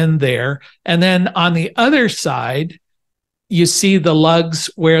panel in there. And then on the other side, you see the lugs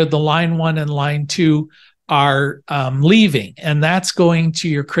where the line 1 and line 2 are leaving, and that's going to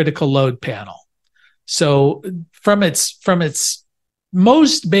your critical load panel. So from its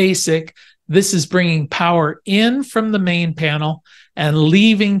most basic, this is bringing power in from the main panel and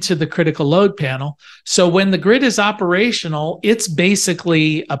leaving to the critical load panel. So when the grid is operational, it's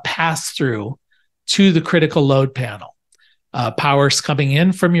basically a pass-through to the critical load panel. Power's coming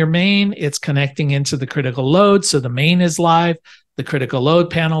in from your main, it's connecting into the critical load. So the main is live, the critical load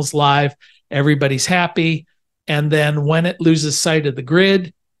panel's live, everybody's happy. And then when it loses sight of the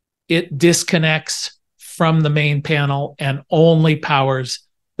grid, it disconnects from the main panel and only powers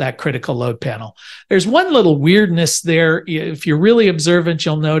that critical load panel. There's one little weirdness there. If you're really observant,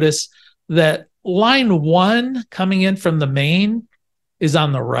 you'll notice that line 1 coming in from the main is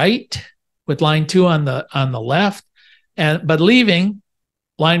on the right, with line 2 on the left. But leaving,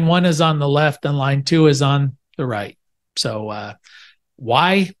 line 1 is on the left and line 2 is on the right. So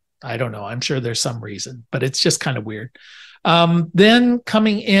why? I don't know. I'm sure there's some reason, but it's just kind of weird. Then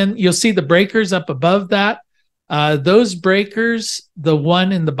coming in, you'll see the breakers up above that. Those breakers, the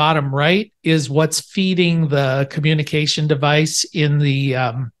one in the bottom right, is what's feeding the communication device in the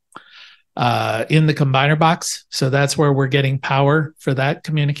combiner box. So that's where we're getting power for that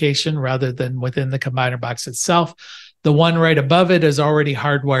communication rather than within the combiner box itself. The one right above it is already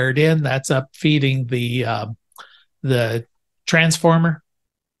hardwired in. That's up feeding the transformer.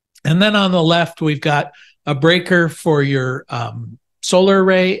 And then on the left, we've got a breaker for your solar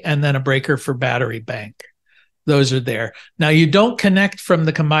array and then a breaker for battery bank. Those are there. Now, you don't connect from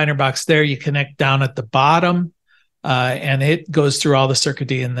the combiner box there. You connect down at the bottom, and it goes through all the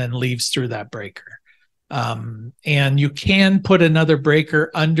circuitry and then leaves through that breaker. And you can put another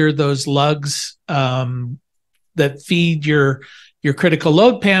breaker under those lugs that feed your critical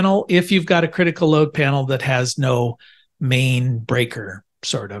load panel if you've got a critical load panel that has no main breaker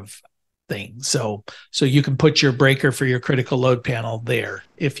sort of thing. So you can put your breaker for your critical load panel there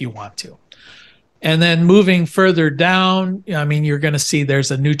if you want to. And then moving further down, I mean, you're going to see there's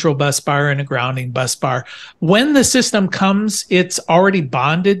a neutral bus bar and a grounding bus bar. When the system comes, it's already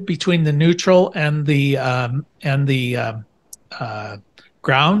bonded between the neutral and the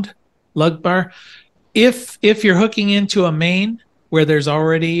ground lug bar. If you're hooking into a main where there's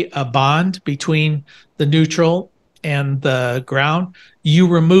already a bond between the neutral and the ground, you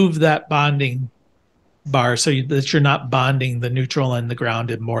remove that bonding bar so that you're not bonding the neutral and the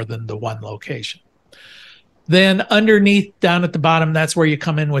ground in more than the one location. Then underneath, down at the bottom, that's where you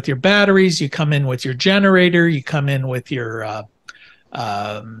come in with your batteries, you come in with your generator, you come in with your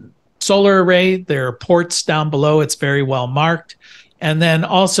solar array. There are ports down below. It's very well marked. And then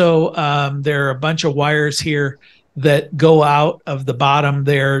also there are a bunch of wires here that go out of the bottom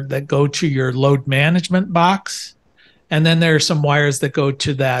there that go to your load management box. And then there are some wires that go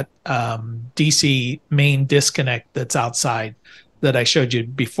to that DC main disconnect that's outside that I showed you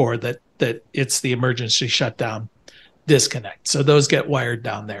before, that it's the emergency shutdown disconnect. So those get wired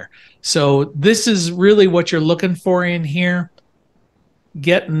down there. So this is really what you're looking for in here.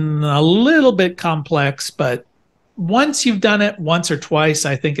 Getting a little bit complex, but once you've done it once or twice,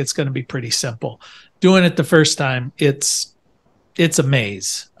 I think it's going to be pretty simple. Doing it the first time, it's a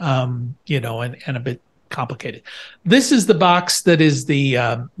maze, and a bit complicated. This is the box that is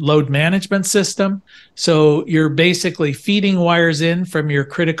the load management system. So you're basically feeding wires in from your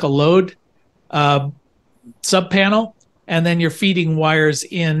critical load subpanel, and then you're feeding wires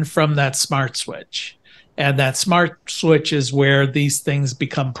in from that smart switch. And that smart switch is where these things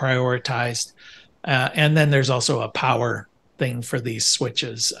become prioritized. And then there's also a power thing for these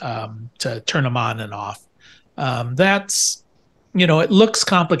switches to turn them on and off. That's, it looks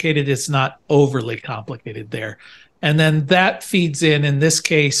complicated. It's not overly complicated there. And then that feeds in this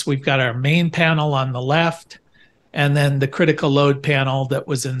case, we've got our main panel on the left, and then the critical load panel that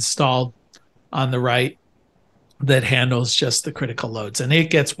was installed on the right that handles just the critical loads. And it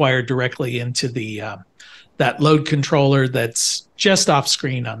gets wired directly into the that load controller that's just off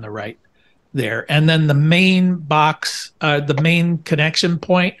screen on the right there. And then the main box, the main connection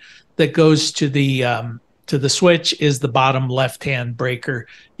point that goes to the switch is the bottom left-hand breaker.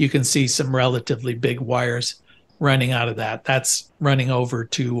 You can see some relatively big wires running out of that. That's running over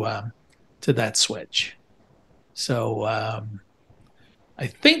to that switch. So I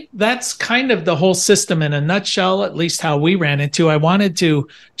think that's kind of the whole system in a nutshell, at least how we ran into. I wanted to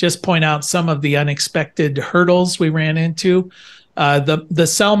just point out some of the unexpected hurdles we ran into. The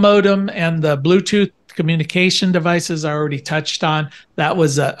cell modem and the Bluetooth communication devices I already touched on. That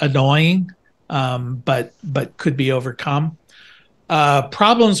was annoying. but could be overcome.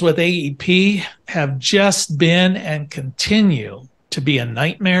 Problems with AEP have just been and continue to be a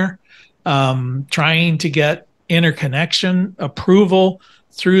nightmare. Trying to get interconnection approval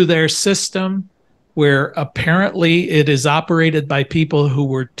through their system, where apparently it is operated by people who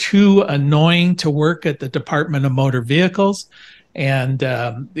were too annoying to work at the Department of Motor Vehicles. And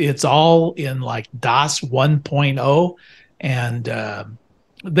it's all in like DOS 1.0. And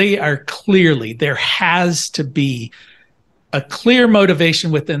they are clearly, there has to be a clear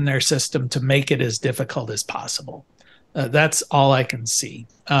motivation within their system to make it as difficult as possible. That's all I can see.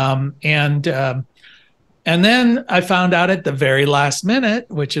 And then I found out at the very last minute,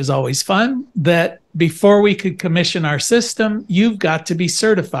 which is always fun, that before we could commission our system, you've got to be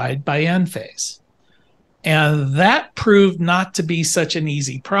certified by Enphase. And that proved not to be such an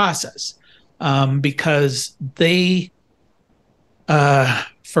easy process, because they,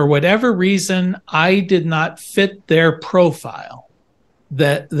 for whatever reason, I did not fit their profile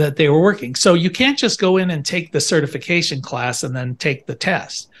that they were working. So you can't just go in and take the certification class and then take the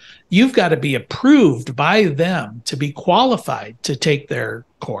test. You've got to be approved by them to be qualified to take their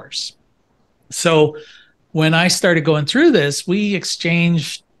course. So when I started going through this, we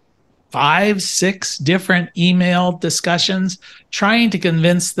exchanged 5, 6 different email discussions trying to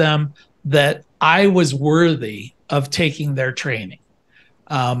convince them that I was worthy of taking their training.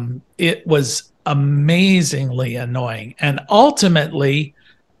 It was amazingly annoying. And ultimately,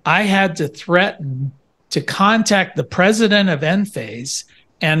 I had to threaten to contact the president of Enphase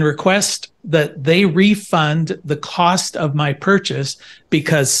and request that they refund the cost of my purchase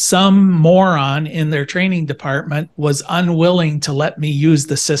because some moron in their training department was unwilling to let me use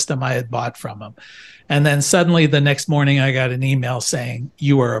the system I had bought from them. And then suddenly the next morning, I got an email saying,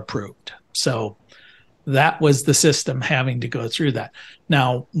 you are approved. So that was the system having to go through that.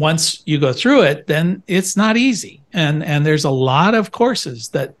 Now, once you go through it, then it's not easy. And there's a lot of courses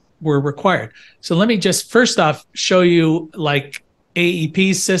that were required. So let me just first off show you like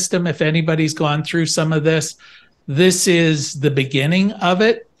AEP's system. If anybody's gone through some of this, this is the beginning of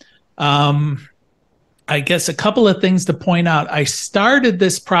it. I guess a couple of things to point out. I started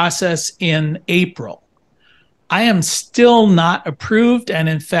this process in April. I am still not approved. And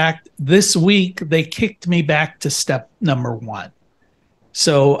in fact, this week, they kicked me back to step number 1.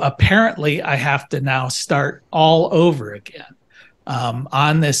 So apparently I have to now start all over again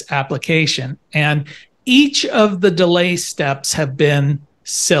on this application. And each of the delay steps have been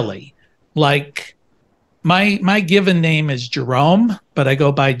silly. Like my given name is Jerome, but I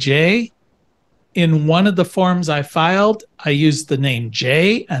go by Jay. In one of the forms I filed, I used the name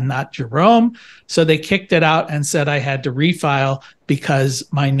Jay and not Jerome. So they kicked it out and said I had to refile because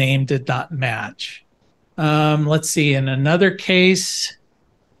my name did not match. Let's see. In another case,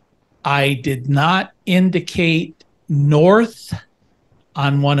 I did not indicate north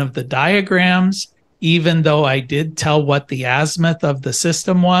on one of the diagrams, even though I did tell what the azimuth of the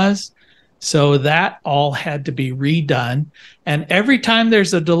system was. So that all had to be redone. And every time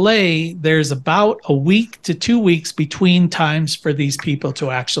there's a delay, there's about a week to 2 weeks between times for these people to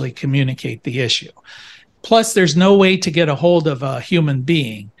actually communicate the issue. Plus, there's no way to get a hold of a human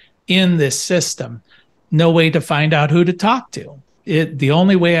being in this system, no way to find out who to talk to. The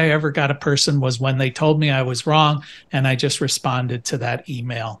only way I ever got a person was when they told me I was wrong, and I just responded to that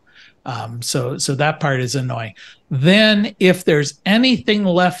email. So that part is annoying. Then if there's anything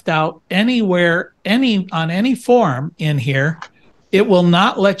left out anywhere, on any form in here, it will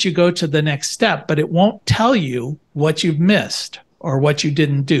not let you go to the next step, but it won't tell you what you've missed or what you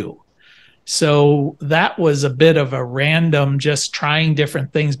didn't do. So that was a bit of a random, just trying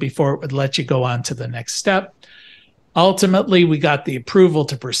different things before it would let you go on to the next step. Ultimately, we got the approval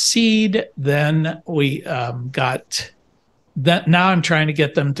to proceed. Then we got that. Now I'm trying to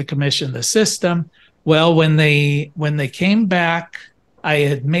get them to commission the system. Well, when they came back, I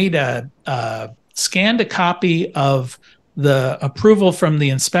had made scanned a copy of the approval from the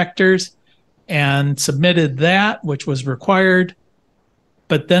inspectors and submitted that, which was required.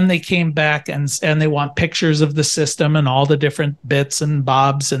 But then they came back and they want pictures of the system and all the different bits and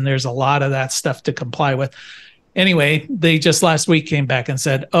bobs, and there's a lot of that stuff to comply with. Anyway, they just last week came back and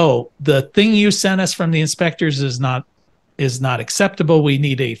said, oh, the thing you sent us from the inspectors is not acceptable. We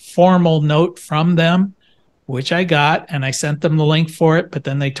need a formal note from them, which I got, and I sent them the link for it. But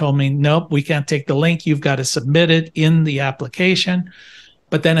then they told me, nope, we can't take the link. You've got to submit it in the application.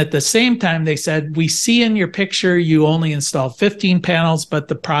 But then at the same time, they said, we see in your picture you only installed 15 panels, but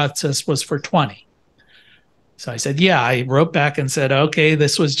the process was for 20. So I said, yeah, I wrote back and said, okay,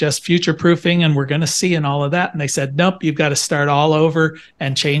 this was just future proofing and we're going to see and all of that. And they said, nope, you've got to start all over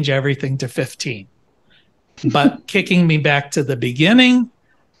and change everything to 15. But kicking me back to the beginning,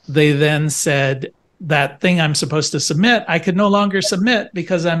 they then said that thing I'm supposed to submit, I could no longer submit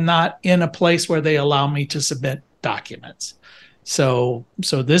because I'm not in a place where they allow me to submit documents. So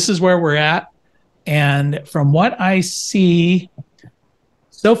this is where we're at. And from what I see,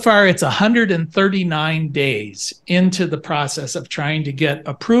 so far, it's 139 days into the process of trying to get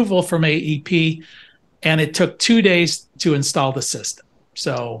approval from AEP, and it took 2 days to install the system.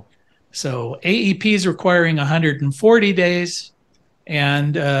 So AEP is requiring 140 days,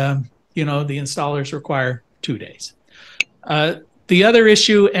 and the installers require 2 days. The other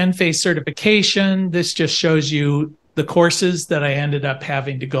issue, Enphase certification. This just shows you the courses that I ended up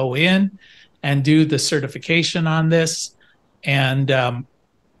having to go in and do the certification on this, and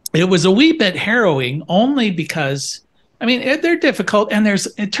it was a wee bit harrowing only because, they're difficult. And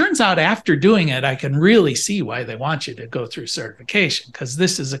it turns out after doing it, I can really see why they want you to go through certification, because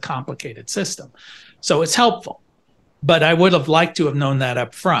this is a complicated system. So it's helpful. But I would have liked to have known that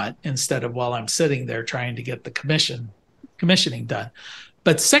up front instead of while I'm sitting there trying to get the commissioning done.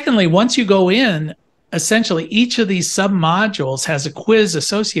 But secondly, once you go in, essentially each of these sub-modules has a quiz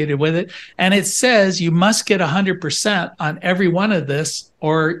associated with it, and it says you must get 100% on every one of this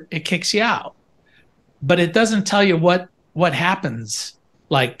or it kicks you out. But it doesn't tell you what happens.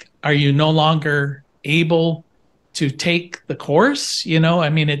 Like, are you no longer able to take the course? It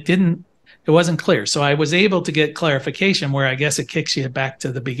wasn't clear. So I was able to get clarification where I guess it kicks you back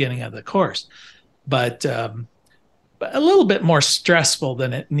to the beginning of the course, but a little bit more stressful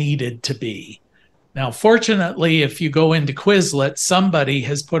than it needed to be. Now, fortunately, if you go into Quizlet, somebody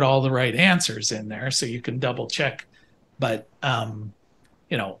has put all the right answers in there, so you can double check. But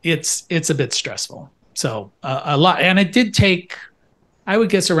it's a bit stressful. So a lot, and it did take, I would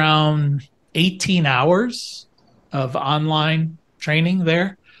guess, around 18 hours of online training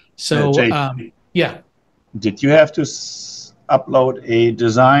there. So yeah. Did you have to upload a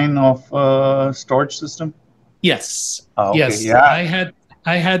design of a storage system? Yes. Oh, okay. Yes. Yeah.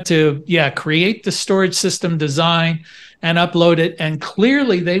 I had to, create the storage system design and upload it. And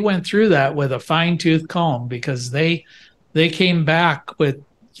clearly they went through that with a fine-tooth comb, because they came back with,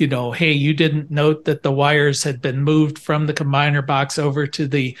 hey, you didn't note that the wires had been moved from the combiner box over to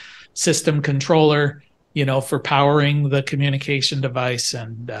the system controller, for powering the communication device.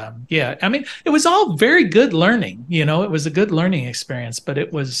 And it was all very good learning. It was a good learning experience, but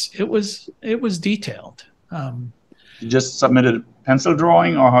it was detailed. You just submitted a pencil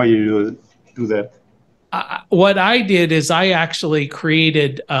drawing, or how you do that? What I did is I actually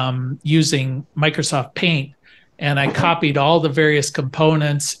created using Microsoft Paint, and I copied all the various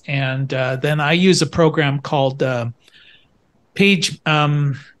components, and then I use a program called Page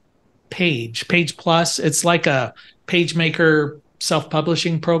Plus. It's like a PageMaker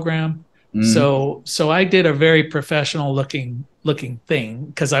self-publishing program. Mm-hmm. So I did a very professional looking thing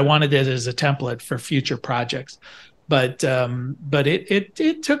because I wanted it as a template for future projects. But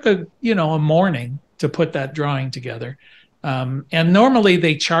it took a morning to put that drawing together. And normally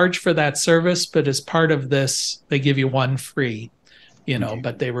they charge for that service, but as part of this, they give you one free,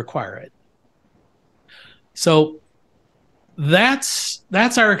 but they require it. So that's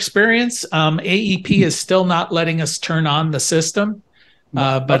our experience. AEP is still not letting us turn on the system,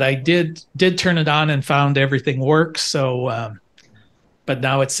 but I did turn it on and found everything works. So, but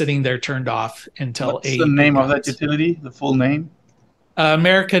now it's sitting there turned off until What's AEP the name comes. of that utility? The full name?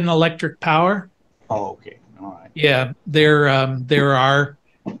 American Electric Power. Oh, okay. All right. Yeah, there are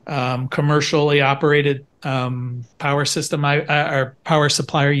commercially operated power system or power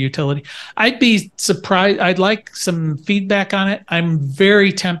supplier utility. I'd be surprised. I'd like some feedback on it. I'm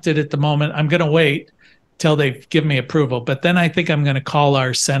very tempted at the moment. I'm going to wait till they give me approval, but then I think I'm going to call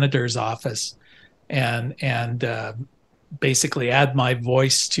our senator's office and basically add my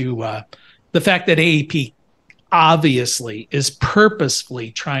voice to the fact that AEP obviously is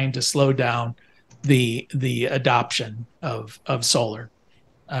purposefully trying to slow down the adoption of solar.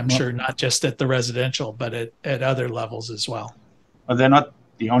 I'm sure not just at the residential, but at other levels as well. But they're not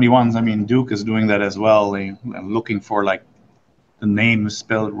the only ones. I mean, Duke is doing that as well. They're looking for, like, the name is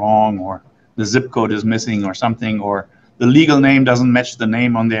spelled wrong, or the zip code is missing, or something, or the legal name doesn't match the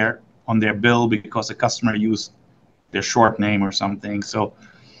name on their bill because the customer used their short name or something. So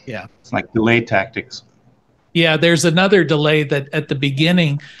yeah, it's like delay tactics. Yeah, there's another delay that at the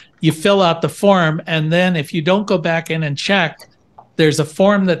beginning you fill out the form, and then if you don't go back in and check, there's a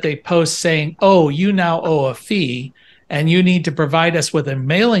form that they post saying, oh, you now owe a fee. and you need to provide us with a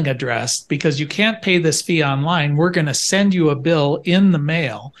mailing address because you can't pay this fee online. We're going to send you a bill in the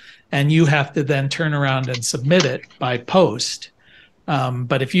mail, and you have to then turn around and submit it by post.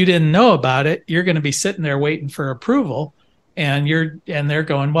 But if you didn't know about it, you're going to be sitting there waiting for approval, and they're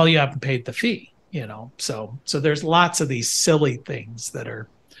going, well, you haven't paid the fee, you know. So there's lots of these silly things that are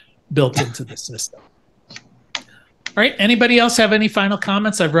built into the system. All right. Anybody else have any final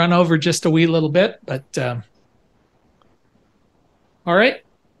comments? I've run over just a wee little bit, but all right.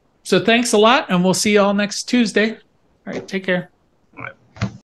 So thanks a lot, and we'll see you all next Tuesday. All right. Take care.